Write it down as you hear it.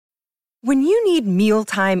When you need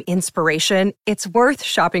mealtime inspiration, it's worth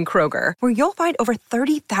shopping Kroger, where you'll find over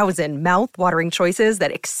 30,000 mouth-watering choices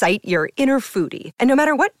that excite your inner foodie. And no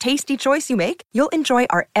matter what tasty choice you make, you'll enjoy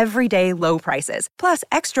our everyday low prices, plus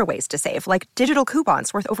extra ways to save, like digital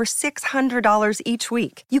coupons worth over $600 each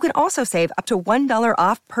week. You can also save up to $1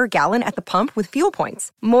 off per gallon at the pump with fuel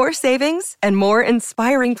points. More savings and more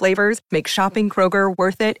inspiring flavors make shopping Kroger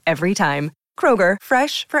worth it every time. Kroger,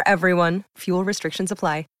 fresh for everyone. Fuel restrictions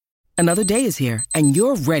apply. Another day is here, and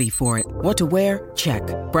you're ready for it. What to wear? Check.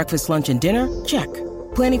 Breakfast, lunch, and dinner? Check.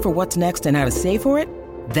 Planning for what's next and how to save for it?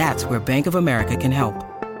 That's where Bank of America can help.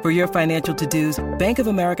 For your financial to-dos, Bank of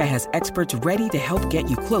America has experts ready to help get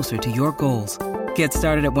you closer to your goals. Get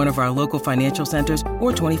started at one of our local financial centers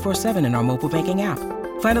or 24/7 in our mobile banking app.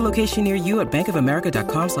 Find a location near you at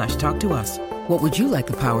bankofamerica.com/talktous. What would you like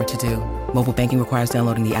the power to do? Mobile banking requires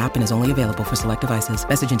downloading the app and is only available for select devices.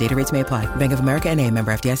 Message and data rates may apply. Bank of America N.A.,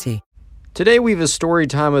 member FDIC. Today we have a story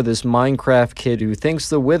time of this Minecraft kid who thinks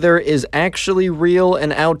the Wither is actually real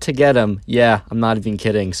and out to get him. Yeah, I'm not even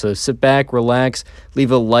kidding. So sit back, relax,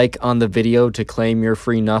 leave a like on the video to claim your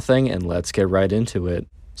free nothing, and let's get right into it.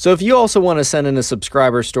 So if you also want to send in a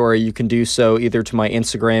subscriber story, you can do so either to my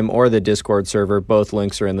Instagram or the Discord server. Both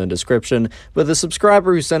links are in the description. But the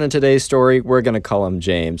subscriber who sent in today's story, we're going to call him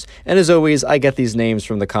James. And as always, I get these names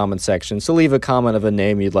from the comment section, so leave a comment of a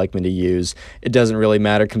name you'd like me to use. It doesn't really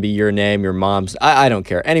matter. It can be your name, your mom's. I don't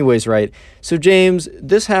care. Anyways, right? So James,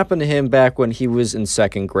 this happened to him back when he was in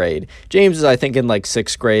 2nd grade. James is, I think, in like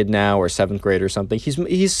 6th grade now or 7th grade or something.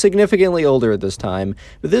 He's significantly older at this time.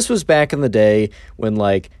 But this was back in the day when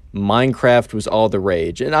like Minecraft was all the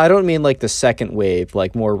rage. And I don't mean like the second wave,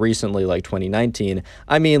 like more recently, like 2019.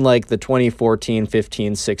 I mean like the 2014,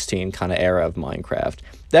 15, 16 kind of era of Minecraft.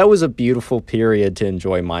 That was a beautiful period to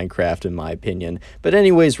enjoy Minecraft, in my opinion. But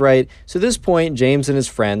anyways, right, so at this point, James and his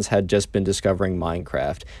friends had just been discovering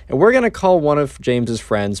Minecraft. And we're going to call one of James's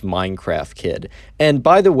friends Minecraft Kid. And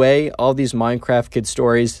by the way, all these Minecraft Kid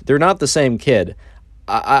stories, they're not the same kid.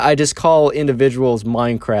 I just call individuals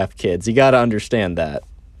Minecraft Kids. You got to understand that.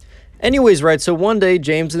 Anyways, right, so one day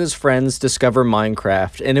James and his friends discover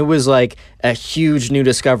Minecraft, and it was like a huge new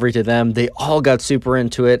discovery to them. They all got super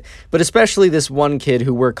into it, but especially this one kid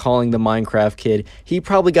who we're calling the Minecraft Kid. He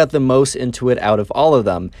probably got the most into it out of all of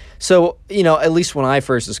them. So, you know, at least when I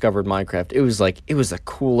first discovered Minecraft, it was the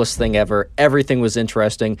coolest thing ever. Everything was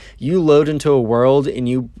interesting. You load into a world and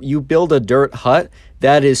you build a dirt hut.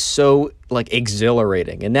 That is so like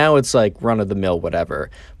exhilarating. And now it's like run of the mill, whatever.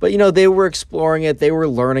 But, you know, they were exploring it. They were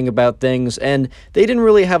learning about things, and they didn't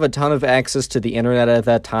really have a ton of access to the internet at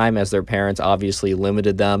that time, as their parents obviously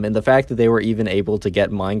limited them. And the fact that they were even able to get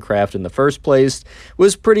Minecraft in the first place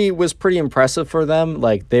was pretty impressive for them.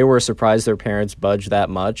 Like, they were surprised their parents budged that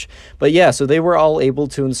much. But yeah, so they were all able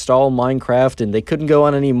to install Minecraft, and they couldn't go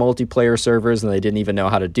on any multiplayer servers, and they didn't even know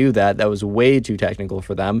how to do that. That was way too technical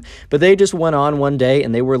for them. But they just went on one day,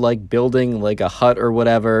 and they were like building like a hut or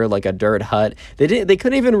whatever, like a dirt hut. They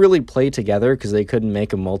couldn't even really play together because they couldn't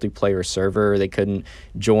make a multiplayer server. They couldn't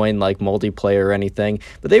join like multiplayer or anything.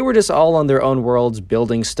 But they were just all on their own worlds,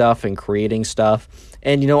 building stuff and creating stuff.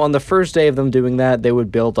 And, you know, on the first day of them doing that, they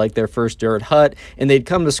would build like their first dirt hut, and they'd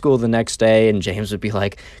come to school the next day, and James would be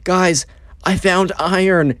like, "Guys, I found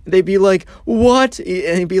iron." They'd be like, "What?"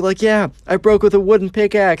 And he'd be like, "Yeah, I broke with a wooden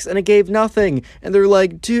pickaxe and it gave nothing." And they're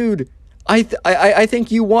like, "Dude, I think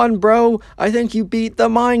you won, bro. I think you beat the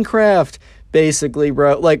Minecraft." Basically,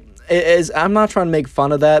 bro. Like, I'm not trying to make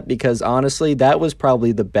fun of that, because honestly, that was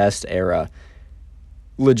probably the best era.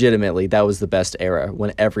 Legitimately, that was the best era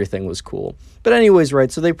when everything was cool. But anyways, right,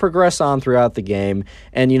 so they progress on throughout the game,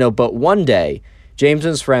 and, you know, but one day, James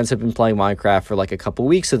and his friends have been playing Minecraft for like a couple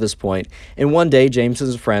weeks at this point, and one day James and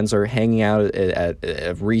his friends are hanging out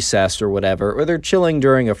at recess or whatever, or they're chilling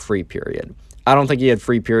during a free period. I don't think you had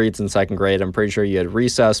free periods in 2nd grade. I'm pretty sure you had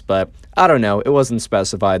recess, but I don't know. It wasn't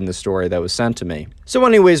specified in the story that was sent to me. So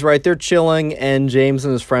anyways, right, they're chilling, and James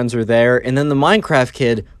and his friends are there, and then the Minecraft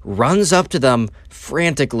Kid runs up to them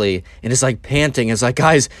frantically and is like panting. It's like,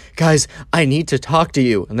 guys, I need to talk to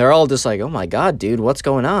you. And they're all just like, "Oh my God, dude, what's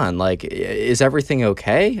going on? Like, is everything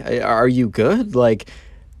okay? Are you good? Like,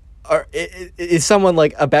 is someone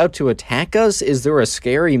like about to attack us? Is there a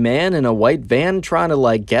scary man in a white van trying to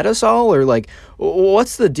like get us all? Or like,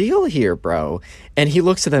 what's the deal here, bro?" And he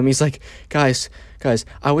looks at them. He's like, guys,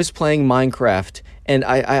 I was playing Minecraft and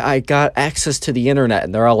I got access to the internet.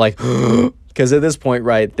 And they're all like, because at this point,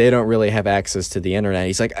 right, they don't really have access to the internet.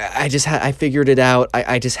 He's like, I figured it out.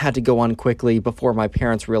 I just had to go on quickly before my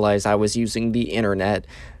parents realized I was using the internet.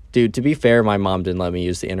 Dude, to be fair, my mom didn't let me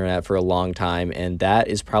use the internet for a long time, and that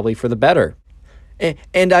is probably for the better.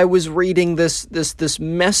 And I was reading this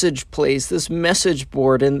message place, this message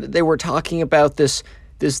board, and they were talking about this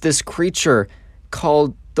creature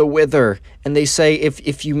called the Wither, and they say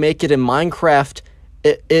if you make it in Minecraft,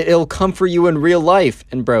 it'll come for you in real life.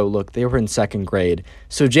 And bro, look, they were in 2nd grade,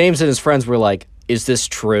 so James and his friends were like, "Is this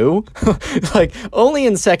true?" Like, only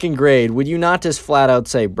in 2nd grade would you not just flat out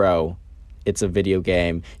say, "Bro, it's a video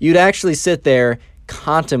game." You'd actually sit there,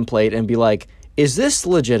 contemplate, and be like, is this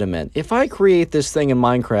legitimate? If I create this thing in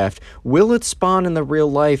Minecraft, will it spawn in the real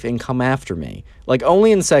life and come after me? Like,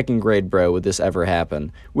 only in 2nd grade, bro, would this ever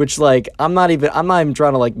happen. Which, like, I'm not even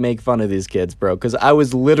trying to, like, make fun of these kids, bro, because I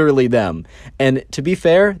was literally them. And to be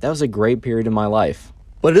fair, that was a great period in my life.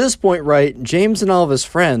 But at this point, right, James and all of his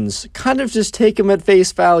friends kind of just take him at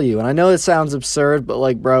face value. And I know it sounds absurd, but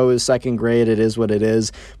like, bro, it's 2nd grade, it is what it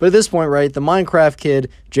is. But at this point, right, the Minecraft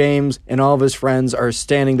kid, James, and all of his friends are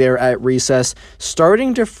standing there at recess,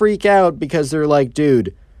 starting to freak out because they're like,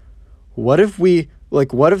 dude, what if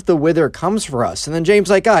the Wither comes for us? And then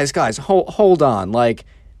James like, guys, hold on, like,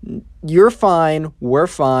 you're fine, we're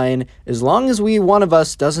fine. As long as one of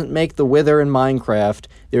us doesn't make the Wither in Minecraft,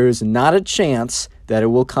 there is not a chance that it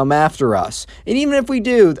will come after us. And even if we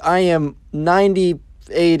do, I am 90,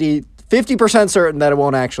 80, 50% certain that it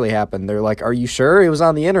won't actually happen. They're like, are you sure? It was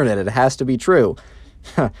on the internet. It has to be true.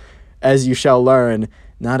 As you shall learn,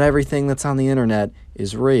 not everything that's on the internet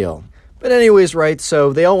is real. But anyways, right,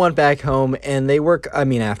 so they all went back home, and they were,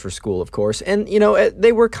 after school, of course, and,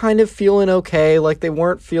 they were kind of feeling okay, like they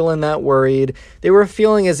weren't feeling that worried. They were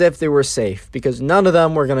feeling as if they were safe, because none of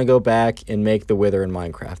them were going to go back and make the Wither in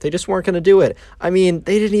Minecraft. They just weren't going to do it. They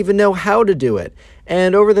didn't even know how to do it.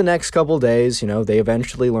 And over the next couple days, they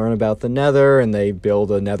eventually learn about the Nether, and they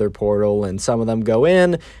build a Nether portal, and some of them go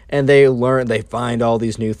in, and they find all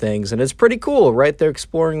these new things, and it's pretty cool, right? They're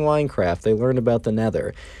exploring Minecraft. They learn about the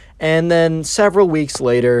Nether. And then several weeks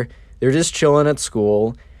later, they're just chilling at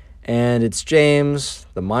school, and it's James,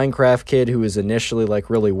 the Minecraft kid, who was initially,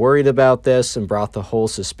 like, really worried about this and brought the whole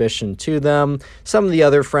suspicion to them. Some of the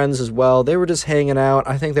other friends as well, they were just hanging out.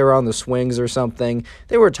 I think they were on the swings or something.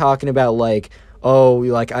 They were talking about, like, oh,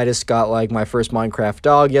 like, I just got, like, my first Minecraft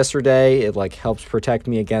dog yesterday. It, like, helps protect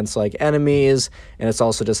me against, like, enemies, and it's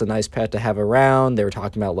also just a nice pet to have around. They were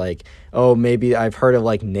talking about, like, oh, maybe I've heard of,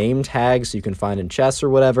 like, name tags you can find in chests or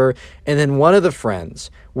whatever. And then one of the friends,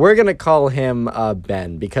 we're gonna call him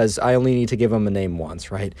Ben, because I only need to give him a name once,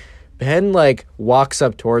 right? Ben, like, walks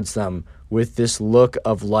up towards them with this look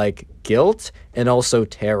of, like, guilt and also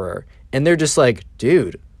terror. And they're just like,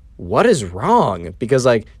 dude, what is wrong? Because,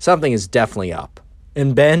 like, something is definitely up.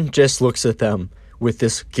 And Ben just looks at them with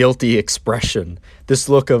this guilty expression, this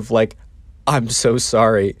look of, like, I'm so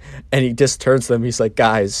sorry. And he just turns to them, he's like,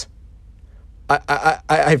 guys,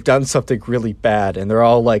 I've done something really bad. And they're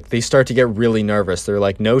all like, they start to get really nervous. They're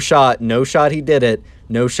like, no shot, he did it.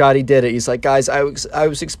 No shot, he did it. He's like, guys, I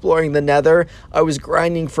was exploring the Nether. I was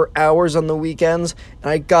grinding for hours on the weekends,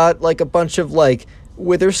 and I got, like, a bunch of, like,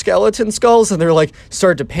 Wither skeleton skulls, and they're like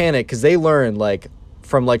start to panic because they learn, like,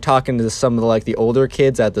 from, like, talking to some of the, like, the older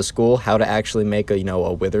kids at the school how to actually make a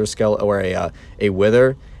Wither skeleton or a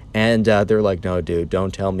Wither. And they're like, no, dude,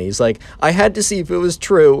 don't tell me. He's like, I had to see if it was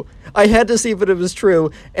true.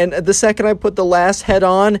 And the second I put the last head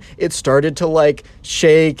on, it started to, like,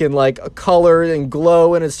 shake and, like, color and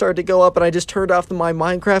glow, and it started to go up, and I just turned off my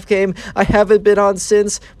Minecraft game. I haven't been on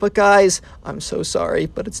since, but guys, I'm so sorry,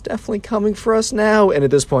 but it's definitely coming for us now. And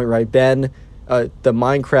at this point, right, Ben, the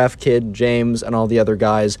Minecraft kid, James, and all the other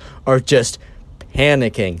guys are just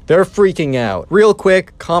panicking. They're freaking out. Real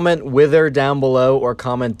quick, comment Wither down below or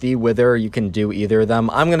comment the Wither. You can do either of them.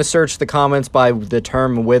 I'm going to search the comments by the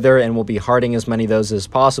term Wither, and we'll be hearting as many of those as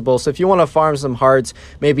possible. So if you want to farm some hearts,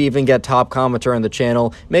 maybe even get top commenter on the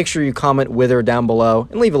channel, make sure you comment Wither down below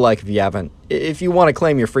and leave a like if you haven't. If you want to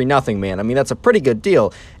claim your free nothing, man, that's a pretty good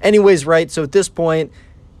deal. Anyways, right, so at this point,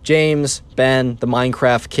 James, Ben, the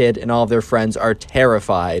Minecraft kid, and all of their friends are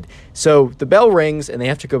terrified. So the bell rings, and they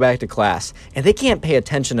have to go back to class. And they can't pay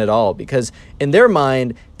attention at all, because in their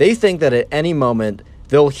mind, they think that at any moment,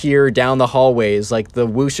 they'll hear down the hallways, like, the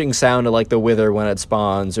whooshing sound of, like, the Wither when it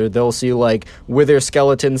spawns, or they'll see, like, Wither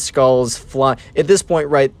skeleton skulls fly. At this point,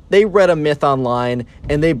 right, they read a myth online,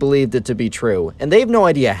 and they believed it to be true. And they have no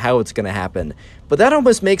idea how it's going to happen. But that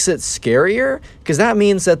almost makes it scarier, because that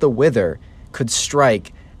means that the Wither could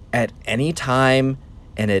strike at any time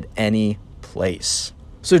and at any place.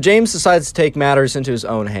 So James decides to take matters into his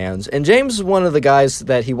own hands, and James is one of the guys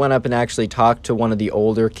that he went up and actually talked to one of the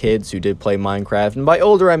older kids who did play Minecraft, and by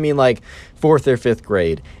older I mean like 4th or 5th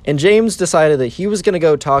grade. And James decided that he was going to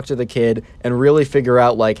go talk to the kid and really figure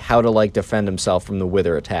out like how to like defend himself from the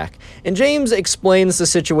wither attack. And James explains the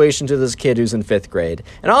situation to this kid who's in 5th grade.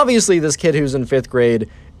 And obviously this kid who's in 5th grade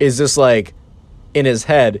is just like in his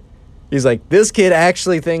head. He's like, this kid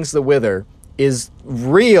actually thinks the wither is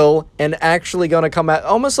real and actually going to come out,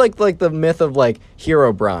 almost like the myth of like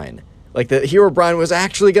Herobrine. Like the Herobrine was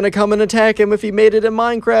actually going to come and attack him if he made it in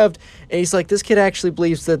Minecraft. And he's like, this kid actually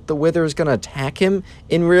believes that the wither is going to attack him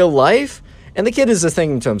in real life. And the kid is just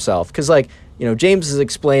thinking to himself, because like, you know, James is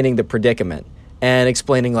explaining the predicament and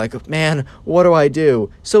explaining like, man, what do I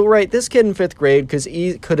do? So, right, this kid in 5th grade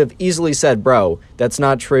could have easily said, bro, that's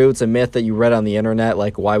not true. It's a myth that you read on the internet.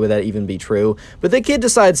 Like, why would that even be true? But the kid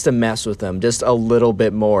decides to mess with him just a little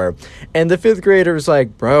bit more. And the 5th grader is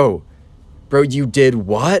like, bro, you did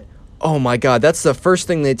what? Oh my God, that's the first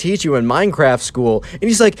thing they teach you in Minecraft school. And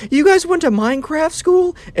he's like, you guys went to Minecraft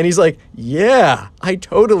school? And he's like, yeah, I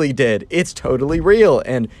totally did. It's totally real.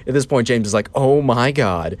 And at this point, James is like, oh my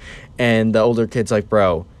God. And the older kid's like,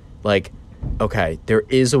 bro, like, okay, there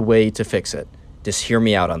is a way to fix it. Just hear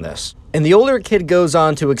me out on this. And the older kid goes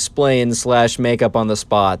on to explain / make up on the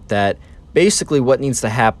spot that basically what needs to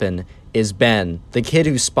happen is Ben, the kid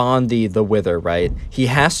who spawned the wither, right? He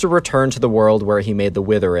has to return to the world where he made the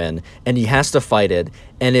wither in, and he has to fight it.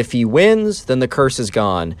 And if he wins, then the curse is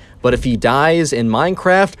gone. But if he dies in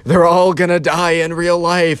Minecraft, they're all gonna die in real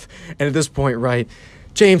life. And at this point, right,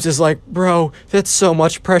 James is like, bro, that's so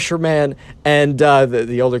much pressure, man. And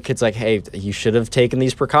the older kid's like, hey, you should have taken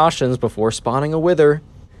these precautions before spawning a wither.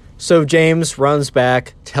 So James runs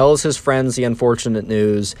back, tells his friends the unfortunate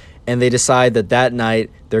news, and they decide that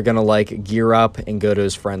night they're gonna like gear up and go to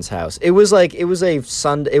his friend's house. It was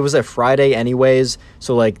a Friday anyways,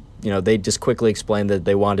 so like, you know, they just quickly explained that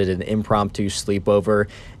they wanted an impromptu sleepover.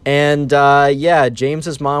 And yeah,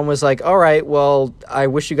 James's mom was like, all right, well, I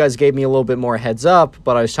wish you guys gave me a little bit more heads up,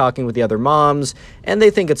 but I was talking with the other moms and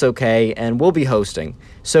they think it's okay and we'll be hosting.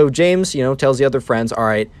 So James, you know, tells the other friends, all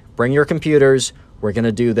right, bring your computers. We're going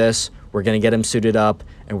to do this, we're going to get him suited up,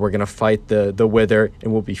 and we're going to fight the wither,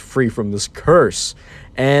 and we'll be free from this curse.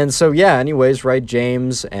 And so, yeah, anyways, right,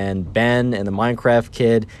 James and Ben and the Minecraft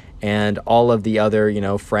kid and all of the other, you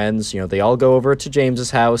know, friends, you know, they all go over to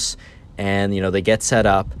James's house, and, you know, they get set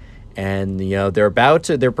up, and, you know, they're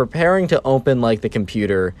preparing to open, like, the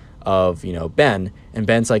computer of, you know, Ben, and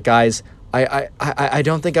Ben's like, guys, I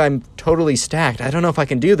don't think I'm totally stacked. I don't know if I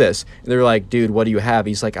can do this. And they're like, dude, what do you have?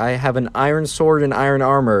 He's like, I have an iron sword and iron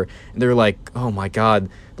armor. And they're like, oh my God,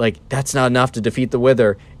 like, that's not enough to defeat the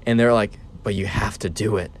wither. And they're like, but you have to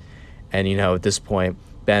do it. And, you know, at this point,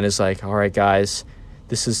 Ben is like, all right, guys,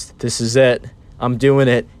 this is it. I'm doing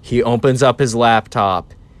it. He opens up his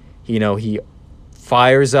laptop. You know, he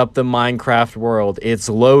fires up the Minecraft world. It's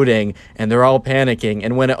loading, and they're all panicking.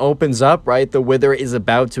 And when it opens up, right, the wither is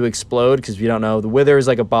about to explode, because if you don't know, the wither is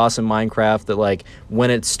like a boss in Minecraft that, like, when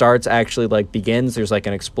it starts actually, like, begins, there's, like,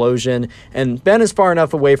 an explosion. And Ben is far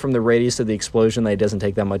enough away from the radius of the explosion that he doesn't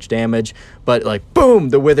take that much damage. But, like,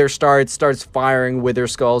 boom, the wither starts firing wither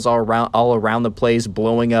skulls all around the place,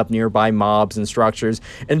 blowing up nearby mobs and structures.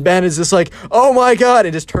 And Ben is just like, oh my God,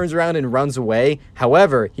 and just turns around and runs away.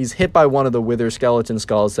 However, he's hit by one of the wither skeleton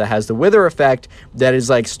skulls that has the wither effect that is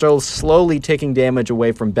like still slowly taking damage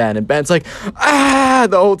away from Ben. And Ben's like, ah,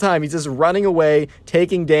 the whole time. He's just running away,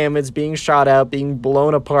 taking damage, being shot out, being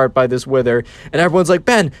blown apart by this wither. And everyone's like,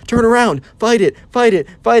 Ben, turn around, fight it, fight it,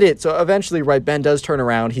 fight it. So eventually, right, Ben does turn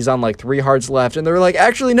around. He's on like 3 hearts left. And they're like,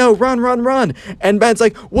 actually, no, run, run, run. And Ben's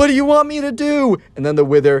like, what do you want me to do? And then the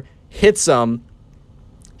wither hits him.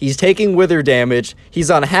 He's taking wither damage.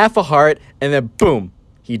 He's on half a heart. And then boom,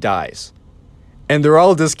 he dies. And they're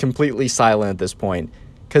all just completely silent at this point.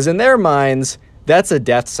 Because in their minds, that's a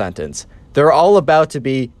death sentence. They're all about to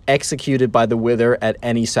be executed by the wither at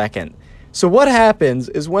any second. So what happens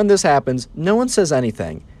is when this happens, no one says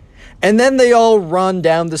anything. And then they all run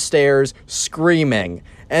down the stairs screaming.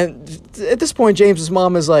 And at this point, James's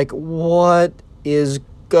mom is like, what is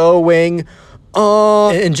going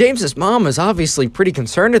on? And James's mom is obviously pretty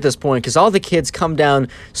concerned at this point because all the kids come down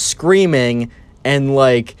screaming and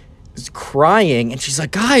like crying, and she's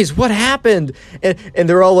like, guys, what happened? And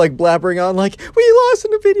they're all like blabbering on like, we lost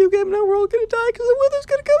in a video game, now we're all gonna die because the wither's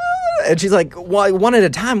gonna come out. And she's like, one at a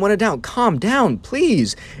time, calm down,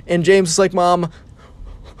 please. And James is like, Mom,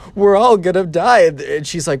 we're all gonna die. And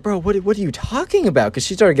she's like, bro, what are you talking about? Because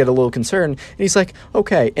she started to get a little concerned. And he's like,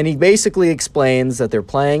 okay. And he basically explains that they're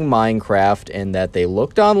playing Minecraft and that they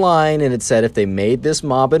looked online and it said if they made this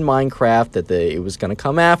mob in Minecraft that it was gonna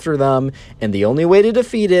come after them. And the only way to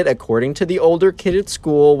defeat it, according to the older kid at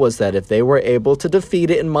school, was that if they were able to defeat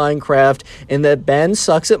it in Minecraft, and that Ben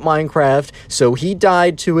sucks at Minecraft, so he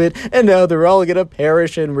died to it, and now they're all gonna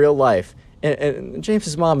perish in real life. And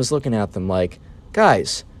James's mom is looking at them like,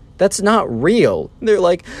 guys, that's not real. And they're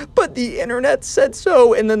like, but the internet said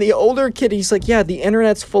so. And then the older kid, he's like, yeah, the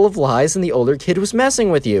internet's full of lies and the older kid was messing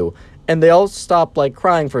with you. And they all stop like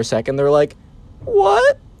crying for a second. They're like,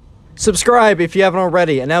 what? Subscribe if you haven't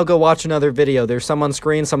already, and now go watch another video. There's some on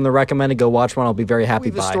screen, some that are recommended. Go watch one. I'll be very happy.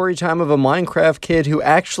 We have a story time of a Minecraft kid who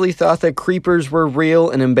actually thought that creepers were real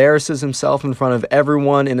and embarrasses himself in front of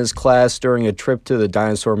everyone in his class during a trip to the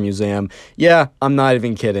dinosaur museum. Yeah, I'm not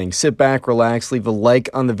even kidding. Sit back, relax, leave a like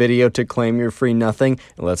on the video to claim your free nothing,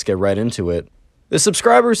 and let's get right into it. The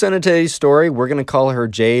subscriber sent in today's story. We're going to call her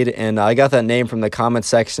Jade, and I got that name from the comment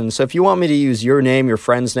section. So if you want me to use your name, your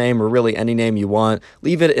friend's name, or really any name you want,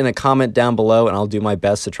 leave it in a comment down below, and I'll do my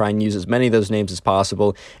best to try and use as many of those names as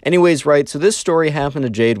possible. Anyways, right, so this story happened to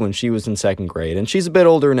Jade when she was in second grade, and she's a bit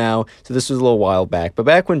older now, so this was a little while back. But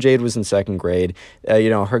back when Jade was in second grade,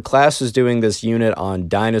 her class was doing this unit on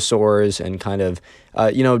dinosaurs and kind of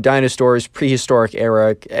dinosaurs, prehistoric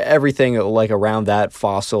era, everything like around that,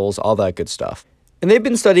 fossils, all that good stuff. And they've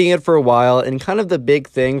been studying it for a while, and kind of the big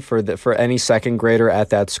thing for any second grader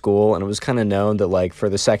at that school, and it was kind of known that like for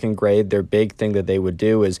the second grade, their big thing that they would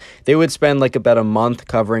do is they would spend like about a month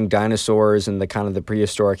covering dinosaurs and the kind of the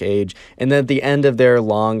prehistoric age, and then at the end of their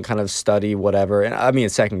long kind of study, whatever, and I mean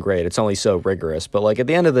it's second grade, it's only so rigorous, but like at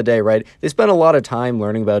the end of the day, right, they spend a lot of time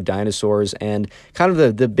learning about dinosaurs, and kind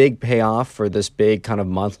of the big payoff for this big kind of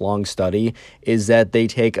month-long study is that they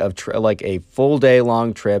take a full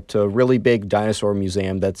day-long trip to a really big dinosaur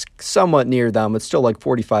museum that's somewhat near them. It's still like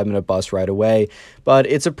 45-minute bus ride away, but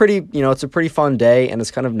it's a pretty fun day, and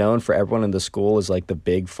it's kind of known for everyone in the school as like the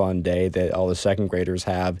big fun day that all the second graders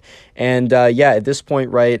have. And at this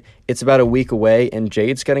point, right, it's about a week away, and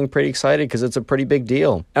Jade's getting pretty excited because it's a pretty big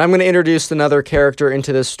deal. And I'm going to introduce another character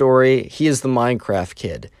into this story. He is the Minecraft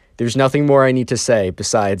kid. There's nothing more I need to say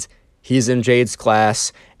besides he's in Jade's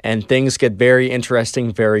class, and things get very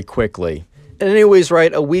interesting very quickly. And anyways,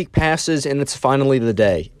 right, a week passes and it's finally the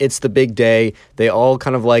day. It's the big day. They all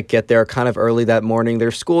kind of like get there kind of early that morning.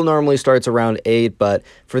 Their school normally starts around 8, but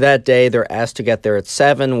for that day, they're asked to get there at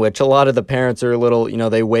 7, which a lot of the parents are a little,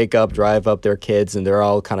 they wake up, drive up their kids, and they're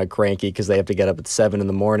all kind of cranky because they have to get up at 7 in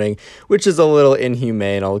the morning, which is a little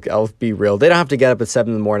inhumane. I'll be real. They don't have to get up at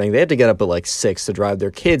 7 in the morning. They have to get up at like 6 to drive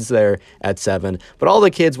their kids there at 7. But all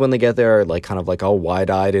the kids, when they get there, are like kind of like all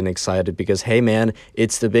wide-eyed and excited because, hey man,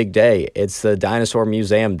 it's the big day. It's the dinosaur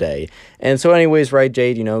museum day. And so anyways, right,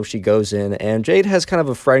 Jade, she goes in, and Jade has kind of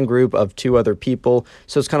a friend group of 2 other people,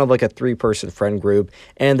 so it's kind of like a 3-person friend group,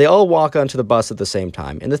 and they all walk onto the bus at the same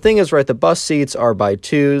time. And the thing is, right, the bus seats are by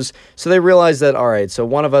 2s, so they realize that, all right, so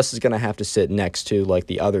one of us is going to have to sit next to like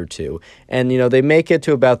the other 2. And they make it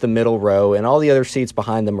to about the middle row, and all the other seats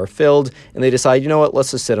behind them are filled, and they decide, you know what,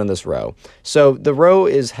 let's just sit on this row. So the row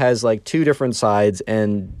has like 2 different sides,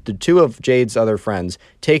 and the 2 of Jade's other friends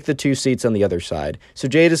take the 2 seats on the other side. So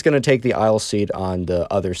Jade is going to take the aisle seat on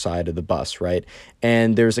the other side of the bus, right?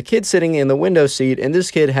 And there's a kid sitting in the window seat, and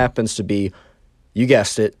this kid happens to be, you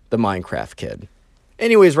guessed it, the Minecraft kid.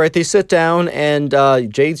 Anyways, right, they sit down, and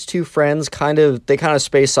Jade's 2 friends kind of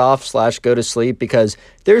space off / go to sleep because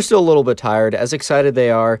they're still a little bit tired. As excited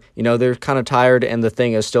they are, they're kind of tired, and the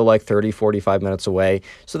thing is still like 30, 45 minutes away.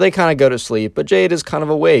 So they kind of go to sleep, but Jade is kind of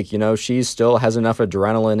awake. She still has enough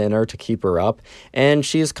adrenaline in her to keep her up, and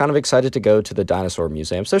she's kind of excited to go to the dinosaur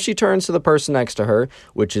museum. So she turns to the person next to her,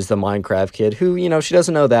 which is the Minecraft kid, who, she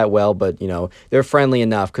doesn't know that well, but, they're friendly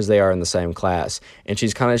enough because they are in the same class. And she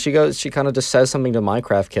kind of just says something to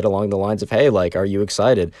Minecraft kid along the lines of, hey, like, are you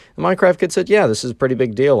excited? The Minecraft kid said, yeah, this is a pretty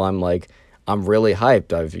big deal. I'm really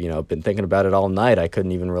hyped. I've, been thinking about it all night. I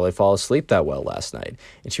couldn't even really fall asleep that well last night.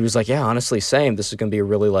 And she was like, yeah, honestly, same. This is going to be a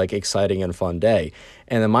really, like, exciting and fun day.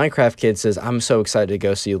 And the Minecraft kid says, I'm so excited to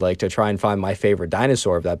go see, like, to try and find my favorite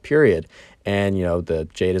dinosaur of that period. And, the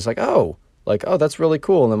Jade is like, oh, that's really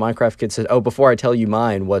cool. And the Minecraft kid said, oh, before I tell you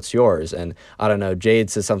mine, what's yours? And I don't know, Jade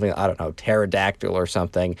says something, I don't know, pterodactyl or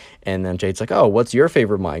something. And then Jade's like, oh, what's your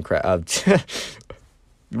favorite Minecraft?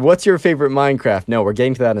 What's your favorite Minecraft? No, we're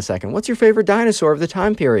getting to that in a second. What's your favorite dinosaur of the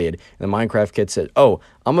time period? And the Minecraft kid said, oh,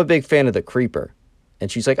 I'm a big fan of the creeper. And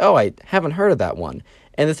she's like, oh, I haven't heard of that one.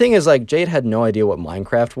 And the thing is, like, Jade had no idea what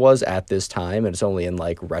Minecraft was at this time, and it's only in,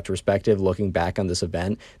 like, retrospective, looking back on this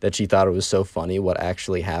event, that she thought it was so funny what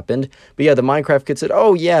actually happened. But yeah, the Minecraft kid said,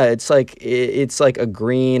 oh, yeah, it's like a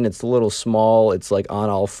green, it's a little small, it's, like, on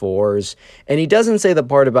all fours. And he doesn't say the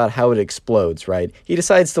part about how it explodes, right? He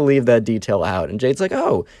decides to leave that detail out. And Jade's like,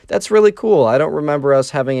 oh, that's really cool. I don't remember us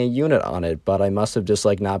having a unit on it, but I must have just,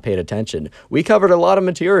 like, not paid attention. We covered a lot of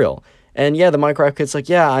material. And yeah, the Minecraft kid's like,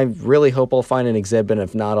 yeah, I really hope I'll find an exhibit, and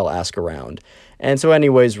if not, I'll ask around. And so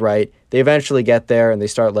anyways, right, they eventually get there, and they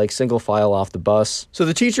start, like, single file off the bus. So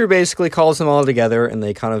the teacher basically calls them all together, and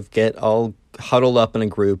they kind of get all huddled up in a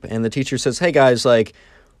group, and the teacher says, hey guys, like,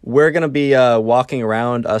 we're going to be walking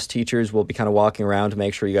around. Us teachers will be kind of walking around to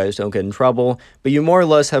make sure you guys don't get in trouble. But you more or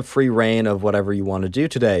less have free reign of whatever you want to do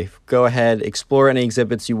today. Go ahead, explore any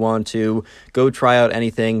exhibits you want to. Go try out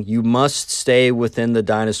anything. You must stay within the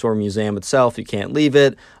dinosaur museum itself. You can't leave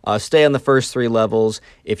it. Stay on the first 3 levels.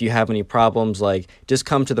 If you have any problems, like, just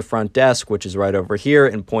come to the front desk, which is right over here,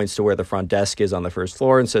 and points to where the front desk is on the first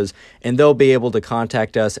floor, and says, and they'll be able to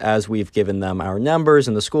contact us as we've given them our numbers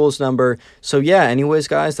and the school's number. So yeah, anyways,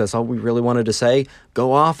 guys, that's all we really wanted to say.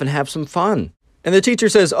 Go off and have some fun. And the teacher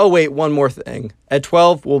says, oh, wait, one more thing. At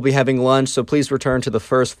 12, we'll be having lunch, so please return to the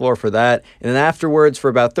first floor for that. And then afterwards, for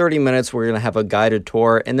about 30 minutes, we're going to have a guided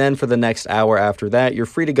tour. And then for the next hour after that, you're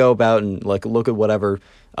free to go about and, like, look at whatever,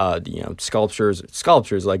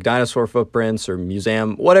 sculptures like dinosaur footprints or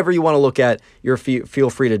museum, whatever you want to look at, feel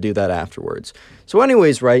free to do that afterwards. So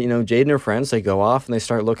anyways, right, Jade and her friends, they go off and they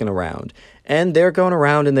start looking around. And they're going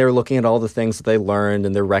around and they're looking at all the things that they learned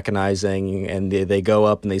and they're recognizing, and they go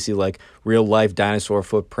up and they see, like, real life dinosaur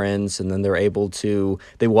footprints, and then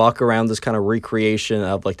they walk around this kind of recreation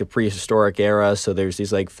of, like, the prehistoric era. So there's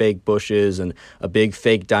these, like, fake bushes and a big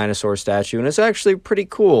fake dinosaur statue, and it's actually pretty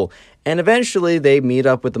cool. And eventually they meet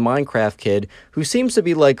up with the Minecraft kid, who seems to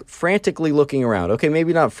be, like, frantically looking around. Okay,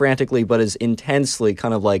 maybe not frantically, but is intensely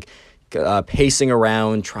kind of, like, pacing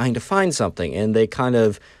around trying to find something. And they kind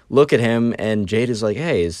of look at him, and Jade is like,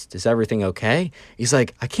 hey, is everything okay? He's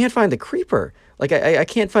like, I can't find the creeper. Like, I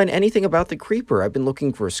can't find anything about the creeper. I've been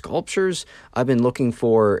looking for sculptures. I've been looking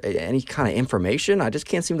for any kind of information. I just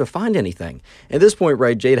can't seem to find anything. At this point,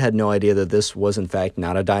 right, Jade had no idea that this was, in fact,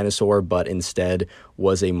 not a dinosaur, but instead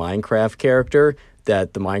was a Minecraft character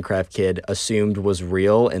that the Minecraft kid assumed was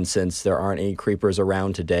real. And since there aren't any creepers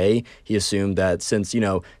around today, he assumed that since,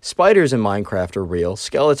 spiders in Minecraft are real,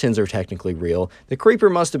 skeletons are technically real, the creeper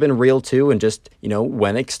must have been real too and just,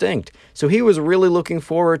 went extinct. So he was really looking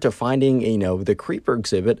forward to finding, the creeper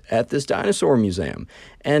exhibit at this dinosaur museum.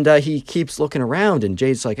 And he keeps looking around, and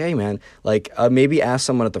Jade's like, hey man, maybe ask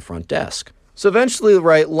someone at the front desk. So eventually,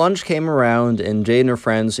 right, lunch came around, and Jade and her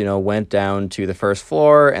friends, went down to the first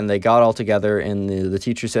floor, and they got all together, and the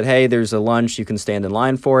teacher said, hey, there's a lunch, you can stand in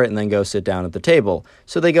line for it, and then go sit down at the table.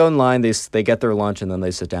 So they go in line, they get their lunch, and then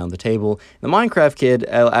they sit down at the table. The Minecraft kid,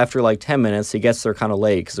 after like 10 minutes, he gets there kind of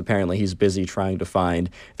late, because apparently he's busy trying to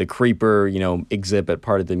find the creeper, exhibit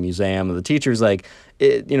part of the museum. And the teacher's like,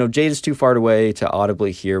 Jade is too far away to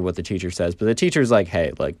audibly hear what the teacher says, but the teacher's like,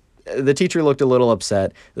 hey, the teacher looked a little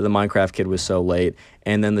upset that the Minecraft kid was so late,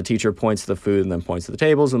 and then the teacher points to the food and then points to the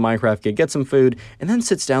tables, and the Minecraft kid gets some food and then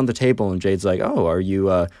sits down at the table, and Jade's like, oh, were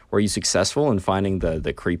you successful in finding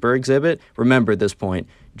the creeper exhibit? Remember, at this point,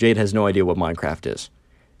 Jade has no idea what Minecraft is.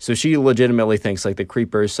 So she legitimately thinks, like, the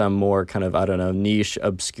creeper is some more kind of, I don't know, niche,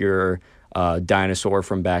 obscure dinosaur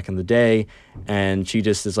from back in the day, and she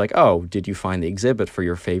just is like, oh, did you find the exhibit for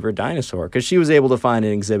your favorite dinosaur? Because she was able to find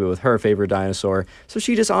an exhibit with her favorite dinosaur, so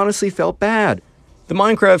she just honestly felt bad. The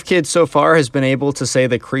Minecraft kid so far has been able to say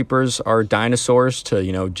that creepers are dinosaurs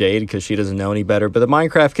to, Jade, because she doesn't know any better, but the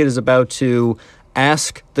Minecraft kid is about to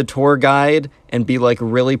ask the tour guide and be, like,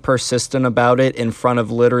 really persistent about it in front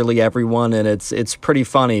of literally everyone, and it's pretty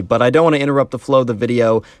funny, but I don't want to interrupt the flow of the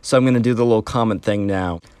video, so I'm going to do the little comment thing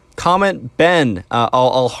now. Comment Ben.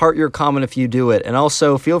 I'll heart your comment if you do it. And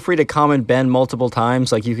also, feel free to comment Ben multiple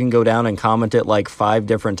times. Like, you can go down and comment it like 5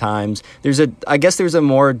 different times. I guess there's a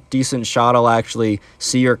more decent shot I'll actually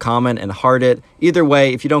see your comment and heart it. Either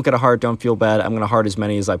way, if you don't get a heart, don't feel bad. I'm going to heart as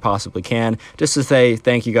many as I possibly can, just to say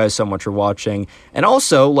thank you guys so much for watching. And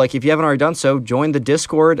also, like, if you haven't already done so, join the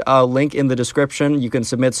Discord, link in the description. You can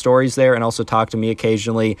submit stories there and also talk to me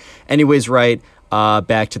occasionally. Anyways, right,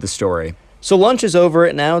 back to the story. So lunch is over,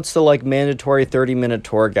 and now it's the, like, mandatory 30-minute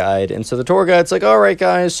tour guide. And so the tour guide's like, all right,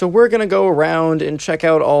 guys, so we're going to go around and check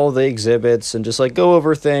out all the exhibits and just, like, go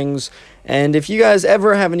over things. And if you guys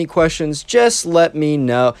ever have any questions, just let me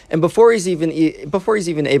know. And before he's even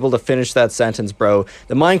able to finish that sentence, bro,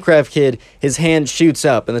 the Minecraft kid, his hand shoots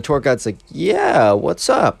up, and the tour guide's like, yeah, what's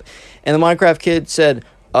up? And the Minecraft kid said,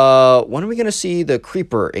 when are we going to see the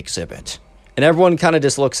creeper exhibit? And everyone kind of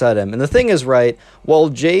just looks at him. And the thing is, right, while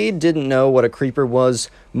Jade didn't know what a creeper was,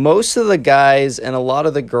 most of the guys and a lot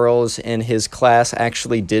of the girls in his class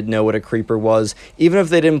actually did know what a creeper was. Even if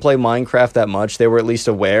they didn't play Minecraft that much, they were at least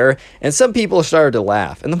aware. And some people started to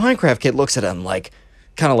laugh. And the Minecraft kid looks at him like,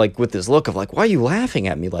 kind of like with this look of like, why are you laughing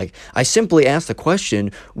at me? Like, I simply asked the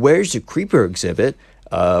question, where's the creeper exhibit?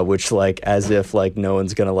 Which, like, as if, like, no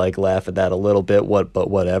one's gonna, like, laugh at that a little bit, but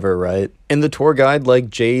whatever, right? And the tour guide, like,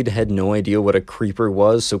 Jade had no idea what a creeper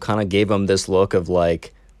was, so kind of gave him this look of,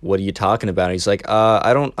 like, what are you talking about? And he's like,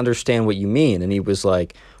 I don't understand what you mean. And he was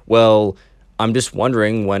like, well, I'm just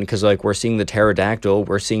wondering when, because, like, we're seeing the pterodactyl,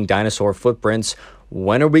 we're seeing dinosaur footprints,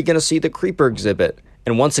 when are we gonna see the creeper exhibit?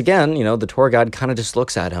 And once again, you know, the tour guide kind of just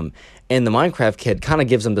looks at him, and the Minecraft kid kind of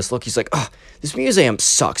gives him this look. He's like, oh, this museum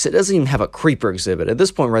sucks. It doesn't even have a creeper exhibit. At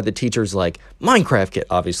this point, right, the teacher's like, Minecraft kid,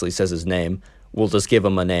 obviously says his name. We'll just give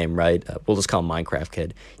him a name, right? We'll just call him Minecraft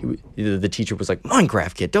kid. The teacher was like,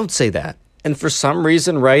 Minecraft kid, don't say that. And for some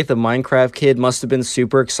reason, right, the Minecraft kid must have been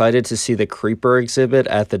super excited to see the creeper exhibit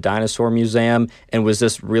at the dinosaur museum and was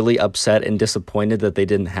just really upset and disappointed that they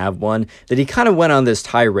didn't have one, that he kind of went on this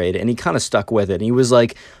tirade and he kind of stuck with it. And he was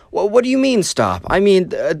like, well, what do you mean stop? I mean,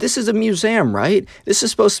 this is a museum, right? This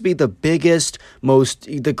is supposed to be the biggest,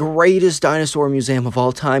 the greatest dinosaur museum of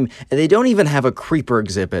all time, and they don't even have a creeper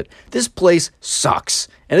exhibit. This place sucks.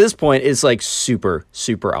 And at this point, it's like super,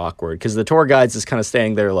 super awkward because the tour guide's just kind of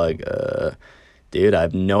standing there like, dude, I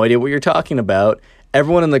have no idea what you're talking about.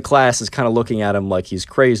 Everyone in the class is kind of looking at him like he's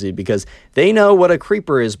crazy because they know what a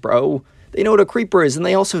creeper is, bro. They know what a creeper is, and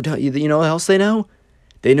they also don't, you know what else they know?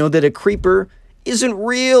 They know that a creeper isn't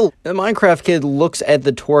real. The Minecraft kid looks at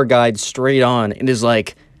the tour guide straight on and is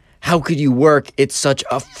like, how could you work at such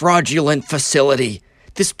a fraudulent facility?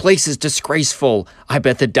 This place is disgraceful. I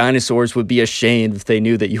bet the dinosaurs would be ashamed if they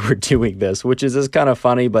knew that you were doing this, which is kind of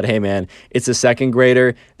funny, but hey man, it's a second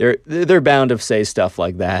grader. They're bound to say stuff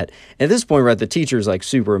like that. And at this point, right, the teacher's like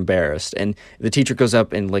super embarrassed, and the teacher goes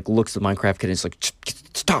up and like looks at the Minecraft kid and is like,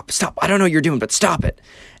 stop. I don't know what you're doing, but stop it.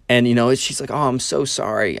 And, you know, she's like, oh, I'm so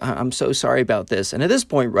sorry. I'm so sorry about this. And at this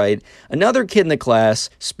point, right, another kid in the class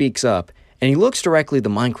speaks up, and he looks directly at the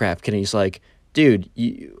Minecraft kid, and he's like, dude,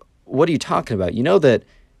 what are you talking about? You know that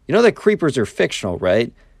creepers are fictional,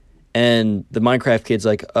 right? And the Minecraft kid's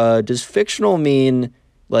like, does fictional mean,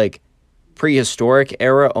 like, prehistoric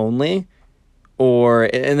era only?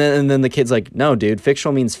 And then the kid's like, no, dude,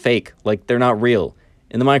 fictional means fake. Like, they're not real.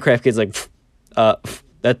 And the Minecraft kid's like,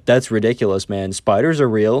 That's ridiculous, man. Spiders are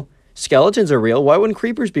real. Skeletons are real. Why wouldn't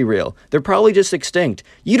creepers be real? They're probably just extinct.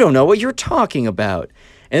 You don't know what you're talking about.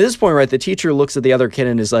 And at this point, right, the teacher looks at the other kid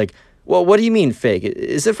and is like, well, what do you mean fake?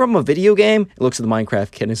 Is it from a video game? It looks at the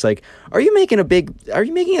Minecraft kid and is like, are you making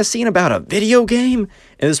a scene about a video game?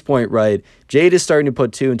 At this point, right, Jade is starting to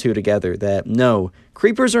put two and two together that no,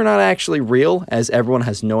 creepers are not actually real, as everyone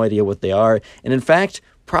has no idea what they are. And in fact,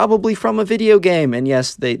 probably from a video game, and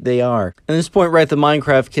yes, they are. At this point, right, the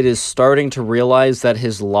Minecraft kid is starting to realize that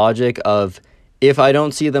his logic of, if I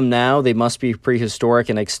don't see them now, they must be prehistoric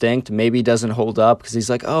and extinct, maybe doesn't hold up, because he's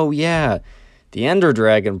like, oh yeah, the Ender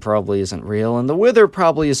Dragon probably isn't real, and the Wither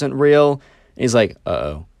probably isn't real. And he's like,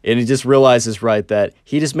 uh-oh. And he just realizes, right, that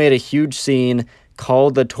he just made a huge scene,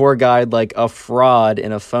 called the tour guide like a fraud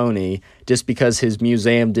and a phony just because his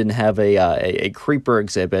museum didn't have a creeper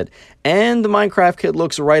exhibit. And the Minecraft kid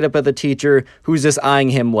looks right up at the teacher, who's just eyeing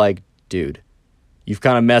him like, dude, you've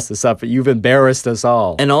kind of messed this up. You've embarrassed us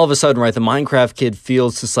all. And all of a sudden, right, the Minecraft kid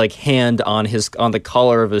feels this like hand on the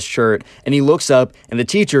collar of his shirt, and he looks up, and the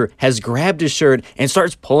teacher has grabbed his shirt and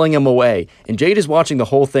starts pulling him away. And Jade is watching the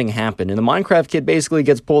whole thing happen, and the Minecraft kid basically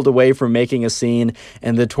gets pulled away from making a scene,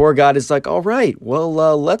 and the tour guide is like, all right, well,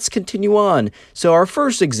 let's continue on. So our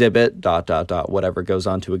first exhibit, ... whatever goes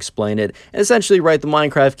on to explain it. And essentially, right, the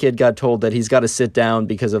Minecraft kid got told that he's got to sit down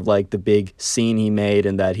because of like the big scene he made,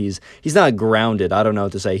 and that he's not grounded. I don't know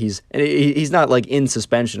what to say. He's not like in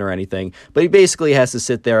suspension or anything, but he basically has to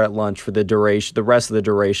sit there at lunch for the rest of the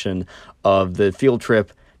duration of the field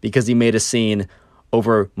trip because he made a scene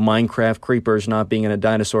over Minecraft creepers not being in a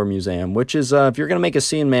dinosaur museum, which is, if you're going to make a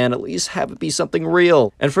scene, man, at least have it be something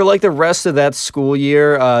real. And for like the rest of that school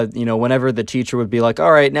year, whenever the teacher would be like,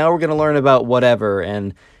 all right, now we're going to learn about whatever,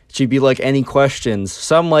 and she'd be like, any questions?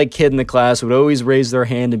 Some like kid in the class would always raise their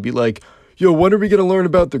hand and be like, yo, when are we going to learn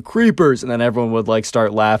about the creepers? And then everyone would like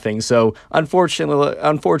start laughing. So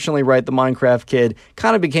unfortunately, right, the Minecraft kid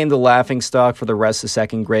kind of became the laughing stock for the rest of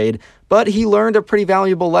second grade. But he learned a pretty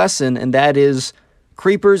valuable lesson, and that is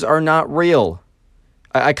creepers are not real.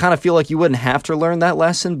 I kind of feel like you wouldn't have to learn that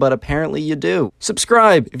lesson, but apparently you do.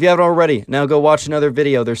 Subscribe if you haven't already. Now go watch another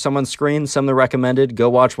video. There's some on screen, some that are recommended. Go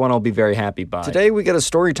watch one. I'll be very happy by. Today we got a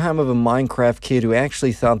story time of a Minecraft kid who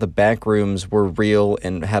actually thought the back rooms were real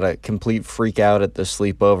and had a complete freak out at the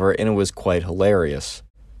sleepover, and it was quite hilarious.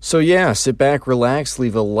 So yeah, sit back, relax,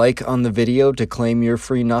 leave a like on the video to claim your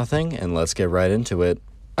free nothing, and let's get right into it.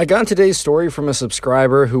 I got today's story from a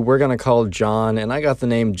subscriber who we're going to call John, and I got the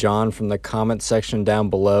name John from the comment section down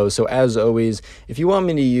below. So as always, if you want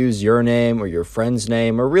me to use your name or your friend's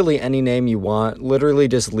name or really any name you want, literally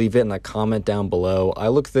just leave it in a comment down below. I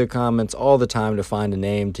look through the comments all the time to find a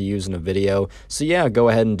name to use in a video. So yeah, go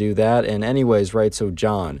ahead and do that. And anyways, right, so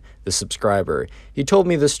John, the subscriber, he told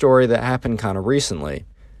me this story that happened kind of recently.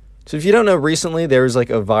 So if you don't know, recently there was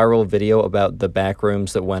like a viral video about the back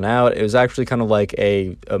rooms that went out. It was actually kind of like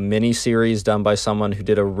a mini series done by someone who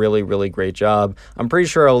did a really, really great job. I'm pretty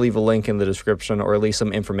sure I'll leave a link in the description, or at least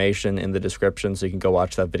some information in the description, so you can go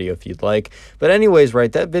watch that video if you'd like. But anyways,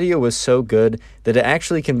 right, that video was so good that it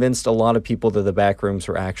actually convinced a lot of people that the back rooms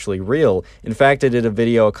were actually real. In fact, I did a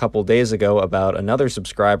video a couple days ago about another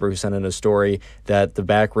subscriber who sent in a story that the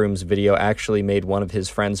back rooms video actually made one of his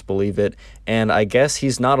friends believe it. And I guess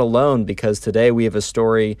he's not alone, because today we have a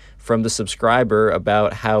story from the subscriber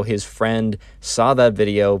about how his friend saw that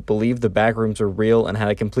video, believed the backrooms were real, and had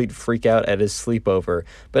a complete freak out at his sleepover.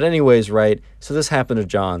 But anyways, right, so this happened to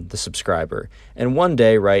John, the subscriber. And one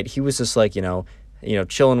day, right, he was just like,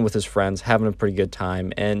 chilling with his friends, having a pretty good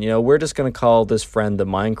time. And, we're just going to call this friend the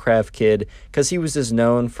Minecraft kid, because he was just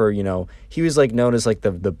known for, he was like known as like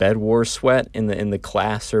the Bed Wars sweat in the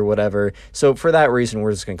class or whatever. So for that reason,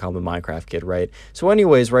 we're just going to call him the Minecraft kid, right? So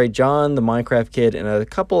anyways, right, John, the Minecraft kid, and a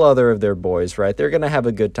couple other of their boys, right, they're going to have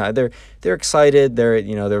a good time. They're excited.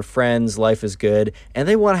 They're friends. Life is good. And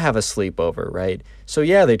they want to have a sleepover, right? So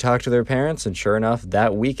yeah, they talk to their parents, and sure enough,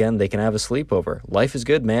 that weekend they can have a sleepover. Life is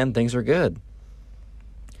good, man. Things are good.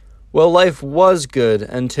 Well, life was good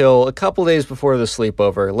until a couple days before the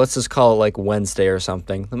sleepover. Let's just call it like Wednesday or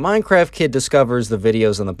something. The Minecraft kid discovers the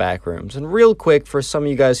videos in the back rooms. And real quick, for some of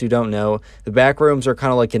you guys who don't know, the back rooms are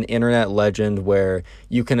kind of like an internet legend where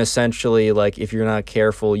you can essentially, like, if you're not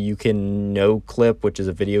careful, you can no-clip, which is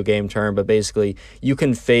a video game term, but basically you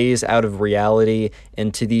can phase out of reality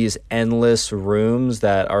into these endless rooms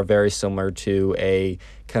that are very similar to a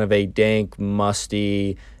kind of a dank,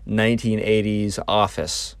 musty 1980s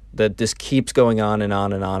office that just keeps going on and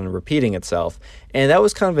on and on and repeating itself. And that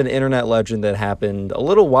was kind of an internet legend that happened a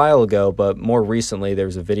little while ago, but more recently there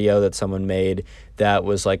was a video that someone made that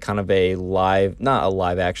was like kind of a not a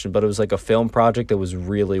live action, but it was like a film project that was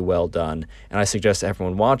really well done. And I suggest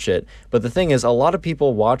everyone watch it. But the thing is, a lot of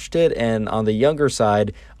people watched it, and on the younger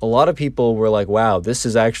side, a lot of people were like, wow, this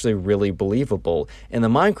is actually really believable. And the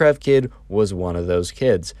Minecraft kid was one of those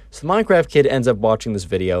kids. So the Minecraft kid ends up watching this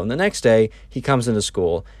video, and the next day he comes into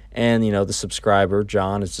school. And, the subscriber,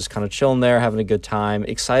 John, is just kind of chilling there, having a good time,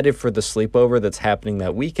 excited for the sleepover that's happening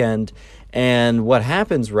that weekend. And what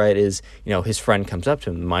happens, right, is, his friend comes up to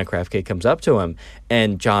him, the Minecraft kid comes up to him,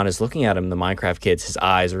 and John is looking at him, the Minecraft kid's, his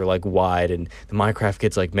eyes are, like, wide, and the Minecraft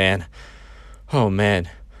kid's like, oh, man,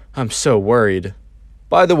 I'm so worried.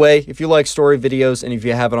 By the way, if you like story videos, and if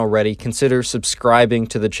you haven't already, consider subscribing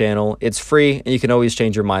to the channel. It's free, and you can always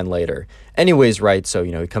change your mind later. Anyways, right, so,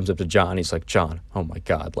 he comes up to John, he's like, John, oh my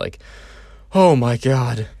god.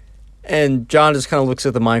 And John just kind of looks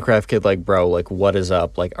at the Minecraft kid like, bro, like, what is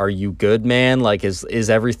up? Like, are you good, man? Like, is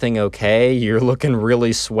everything okay? You're looking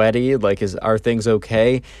really sweaty. Like, are things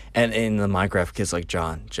okay? And the Minecraft kid's like,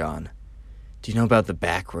 John, do you know about the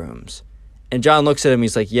back rooms? And John looks at him,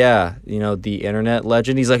 he's like, yeah, the internet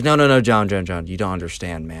legend. He's like, no, John, you don't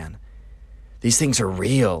understand, man. These things are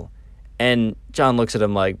real. And John looks at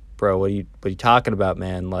him like, bro, what are you talking about,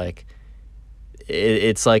 man? Like,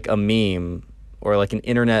 it's like a meme or like an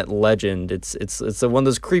internet legend. It's one of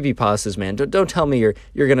those creepypastas, man. Don't tell me you're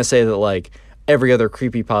going to say that, like, every other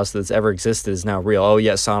creepypasta that's ever existed is now real. Oh,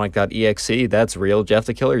 yeah, Sonic.exe, that's real. Jeff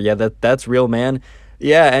the Killer, yeah, that's real, man.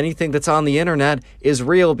 Yeah, anything that's on the internet is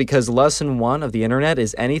real, because lesson 1 of the internet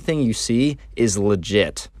is anything you see is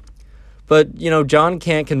legit. But, John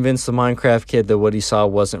can't convince the Minecraft kid that what he saw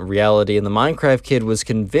wasn't reality, and the Minecraft kid was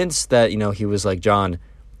convinced that, he was like, John,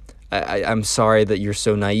 I'm sorry that you're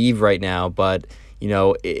so naive right now, but,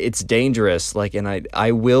 it's dangerous, like, and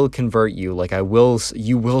I will convert you, like,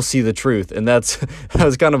 you will see the truth. And that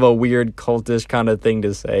was kind of a weird cultish kind of thing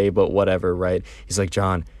to say, but whatever, right? He's like,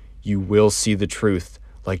 John, you will see the truth.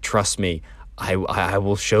 Like, trust me, I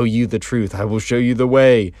will show you the truth. I will show you the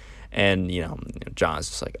way. And, John's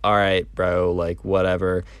just like, all right, bro, like,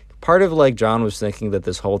 whatever. Part of, like, John was thinking that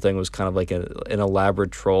this whole thing was kind of like an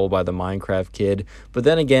elaborate troll by the Minecraft kid. But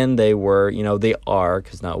then again, they were, they are,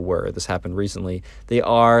 because not were, this happened recently, they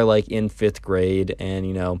are, like, in 5th grade.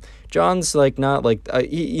 And, John's, like, not, like,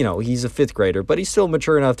 he's a 5th grader, but he's still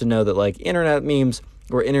mature enough to know that, like, internet memes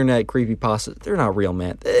or internet creepypastas, they're not real,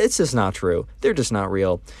 man. It's just not true. They're just not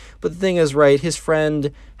real. But the thing is, right, his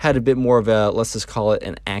friend had a bit more of a, let's just call it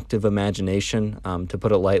an active imagination, to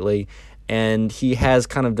put it lightly. And he has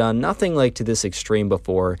kind of done nothing like to this extreme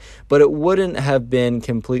before, but it wouldn't have been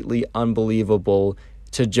completely unbelievable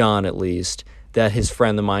to John, at least, that his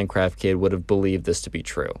friend, the Minecraft kid, would have believed this to be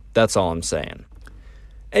true. That's all I'm saying.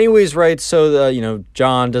 Anyways, right, so,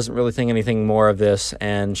 John doesn't really think anything more of this,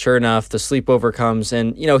 and sure enough, the sleepover comes,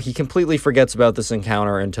 and, he completely forgets about this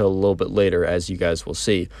encounter until a little bit later, as you guys will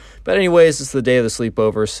see. But anyways, it's the day of the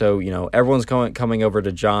sleepover, so, everyone's coming over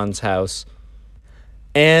to John's house,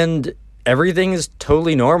 and everything is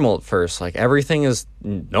totally normal at first. Like, everything is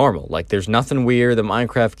normal. Like, there's nothing weird. The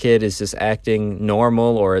Minecraft kid is just acting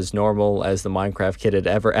normal, or as normal as the Minecraft kid had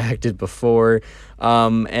ever acted before.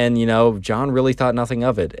 And, John really thought nothing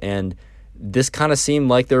of it. And this kind of seemed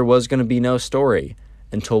like there was going to be no story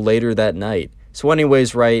until later that night. So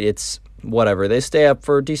anyways, right, it's whatever. They stay up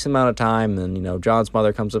for a decent amount of time. And, John's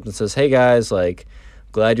mother comes up and says, hey, guys, like,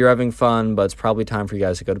 glad you're having fun, but it's probably time for you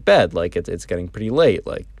guys to go to bed. Like, it's getting pretty late.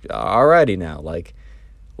 Like, alrighty now. Like,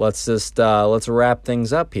 let's just, let's wrap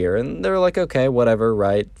things up here. And they're like, okay, whatever,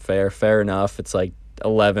 right? Fair enough. It's like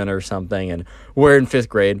 11 or something, and we're in 5th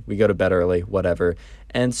grade. We go to bed early, whatever.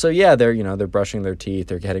 And so, yeah, they're brushing their teeth.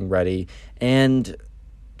 They're getting ready. And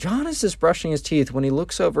John is just brushing his teeth when he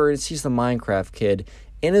looks over and sees the Minecraft kid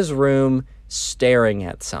in his room staring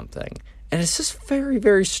at something. And it's just very,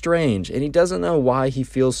 very strange, and he doesn't know why he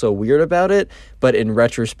feels so weird about it, but in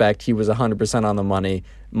retrospect, he was 100% on the money.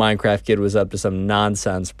 Minecraft kid was up to some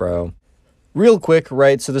nonsense, bro. Real quick,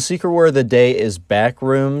 right, so the secret word of the day is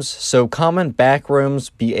backrooms. So comment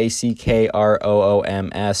backrooms, backrooms,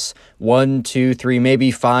 1, 2, 3,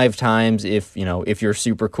 maybe 5 times. If you're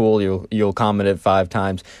super cool, you'll comment it 5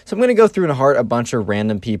 times. So I'm going to go through and heart a bunch of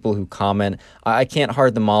random people who comment. I can't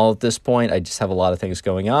heart them all at this point. I just have a lot of things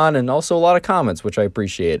going on, and also a lot of comments, which I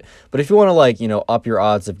appreciate. But if you want to, up your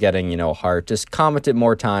odds of getting, a heart, just comment it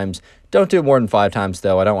more times. Don't do it more than 5 times,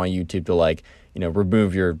 though. I don't want YouTube to,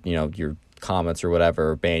 remove your comments or whatever,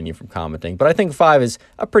 or ban you from commenting. But I think 5 is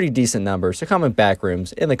a pretty decent number, so comment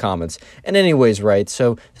backrooms in the comments. And anyways, right,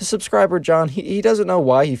 so the subscriber, John, he doesn't know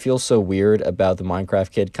why he feels so weird about the Minecraft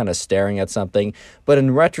kid kind of staring at something, but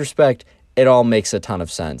in retrospect, it all makes a ton of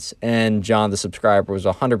sense. And John, the subscriber, was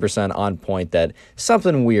 100% on point that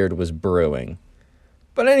something weird was brewing.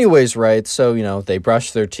 But anyways, right, so, they brush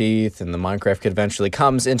their teeth, and the Minecraft kid eventually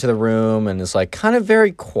comes into the room and is, like, kind of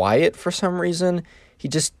very quiet for some reason.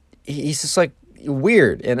 He's just, like,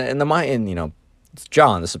 weird, and it's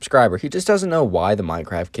John, the subscriber. He just doesn't know why the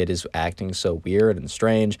Minecraft kid is acting so weird and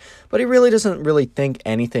strange, but he really doesn't really think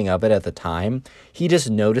anything of it at the time. He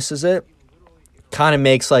just notices it, kind of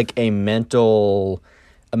makes, like, a mental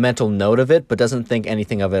note of it, but doesn't think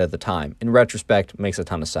anything of it at the time. In retrospect, makes a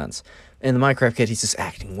ton of sense. And the Minecraft kid, he's just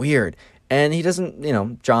acting weird, and he doesn't,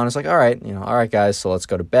 John is like, all right, guys, so let's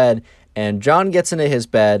go to bed. And John gets into his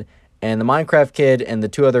bed, and the Minecraft kid and the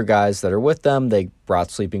 2 other guys that are with them, they brought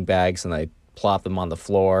sleeping bags and they plop them on the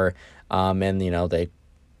floor.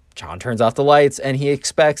 John turns off the lights, and he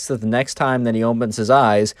expects that the next time that he opens his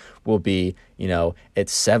eyes will be, at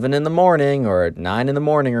 7 in the morning or at 9 in the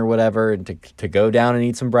morning or whatever, and to go down and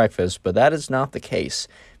eat some breakfast. But that is not the case,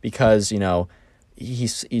 because,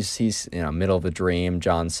 he's middle of a dream.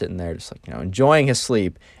 John's sitting there just like, enjoying his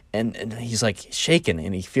sleep, and he's like shaking,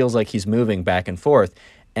 and he feels like he's moving back and forth.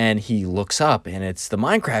 And he looks up, and it's the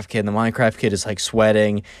Minecraft kid. And the Minecraft kid is, like,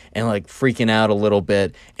 sweating and, like, freaking out a little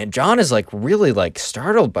bit. And John is, like, really, like,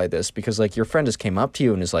 startled by this, because, like, your friend just came up to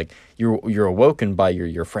you and is like, you're awoken by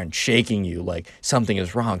your friend shaking you, like, something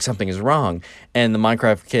is wrong. And the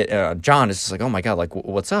Minecraft kid, John, is just like, oh my God, like,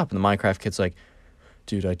 what's up? And the Minecraft kid's like,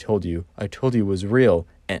 dude, I told you it was real.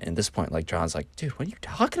 And at this point, like, John's like, dude, what are you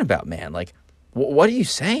talking about, man? Like, what are you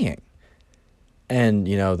saying? And,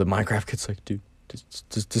 the Minecraft kid's like, dude,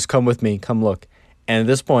 Just come with me. Come look. And at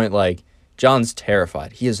this point, like, John's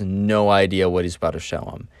terrified. He has no idea what he's about to show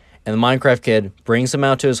him. And the Minecraft kid brings him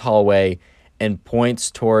out to his hallway, and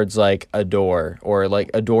points towards like a door or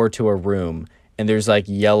like a door to a room, and there's like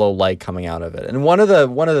yellow light coming out of it. And one of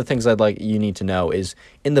the things I'd like you need to know is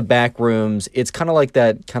in the back rooms, it's kind of like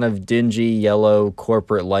that kind of dingy yellow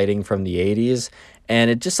corporate lighting from the 80s, and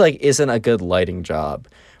it just like isn't a good lighting job.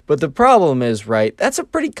 But the problem is, right, that's a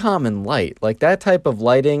pretty common light. Like that type of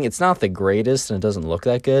lighting, it's not the greatest and it doesn't look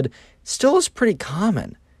that good. Still is pretty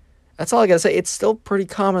common. That's all I gotta say. It's still pretty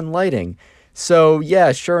common lighting. So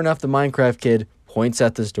yeah, sure enough, the Minecraft kid points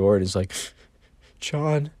at this door and is like,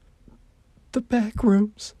 John, the back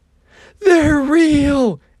rooms, they're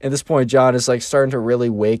real. At this point, John is like starting to really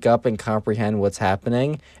wake up and comprehend what's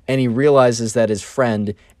happening. And he realizes that his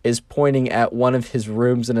friend is pointing at one of his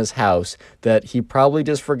rooms in his house that he probably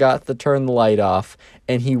just forgot to turn the light off.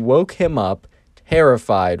 And he woke him up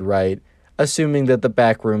terrified, right? Assuming that the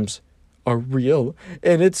back rooms are real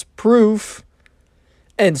and it's proof.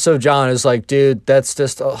 And so John is like, dude, that's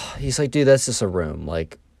just, he's like, dude, that's just a room.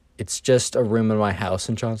 Like, it's just a room in my house.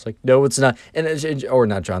 And John's like, no, it's not. Or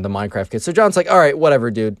not John, the Minecraft kid. So John's like, all right,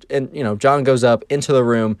 whatever, dude. And, John goes up into the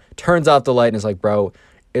room, turns off the light, and is like, bro,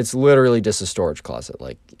 it's literally just a storage closet.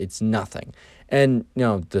 Like, it's nothing. And,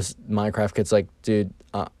 this Minecraft kid's like, dude,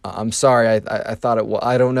 I'm sorry. I thought it was,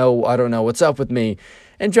 I don't know what's up with me.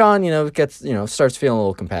 And John, starts feeling a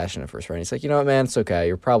little compassionate for his friend. He's like, you know what, man, it's okay.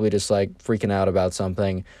 You're probably just like freaking out about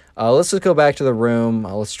something. Let's just go back to the room.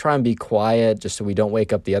 Let's try and be quiet just so we don't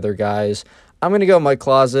wake up the other guys. I'm going to go in my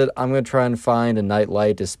closet. I'm going to try and find a night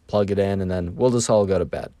light, just plug it in, and then we'll just all go to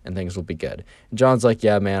bed and things will be good. And John's like,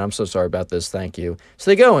 yeah, man, I'm so sorry about this. Thank you.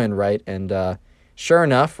 So they go in, right? And sure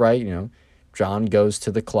enough, right, John goes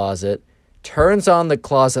to the closet, turns on the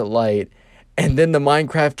closet light, and then the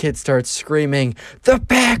Minecraft kid starts screaming, the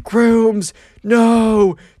back rooms!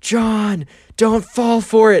 No! John, don't fall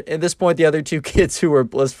for it! At this point, the other two kids who were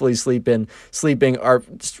blissfully sleeping are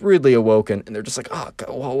just rudely awoken. And they're just like, oh, God,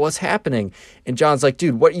 well, what's happening? And John's like,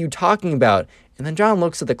 dude, what are you talking about? And then John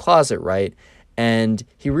looks at the closet, right? And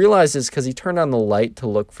he realizes, because he turned on the light to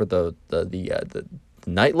look for the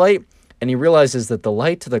night light, and he realizes that the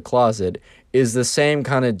light to the closet is the same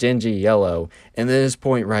kind of dingy yellow. And then at this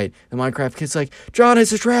point, right, the Minecraft kid's like, John,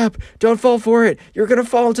 it's a trap. Don't fall for it. You're going to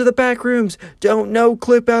fall into the back rooms. No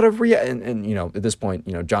clip out of And at this point,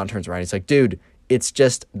 John turns around. He's like, dude, it's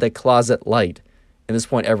just the closet light. At this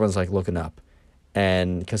point, everyone's like looking up.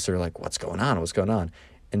 And because they're like, what's going on? What's going on?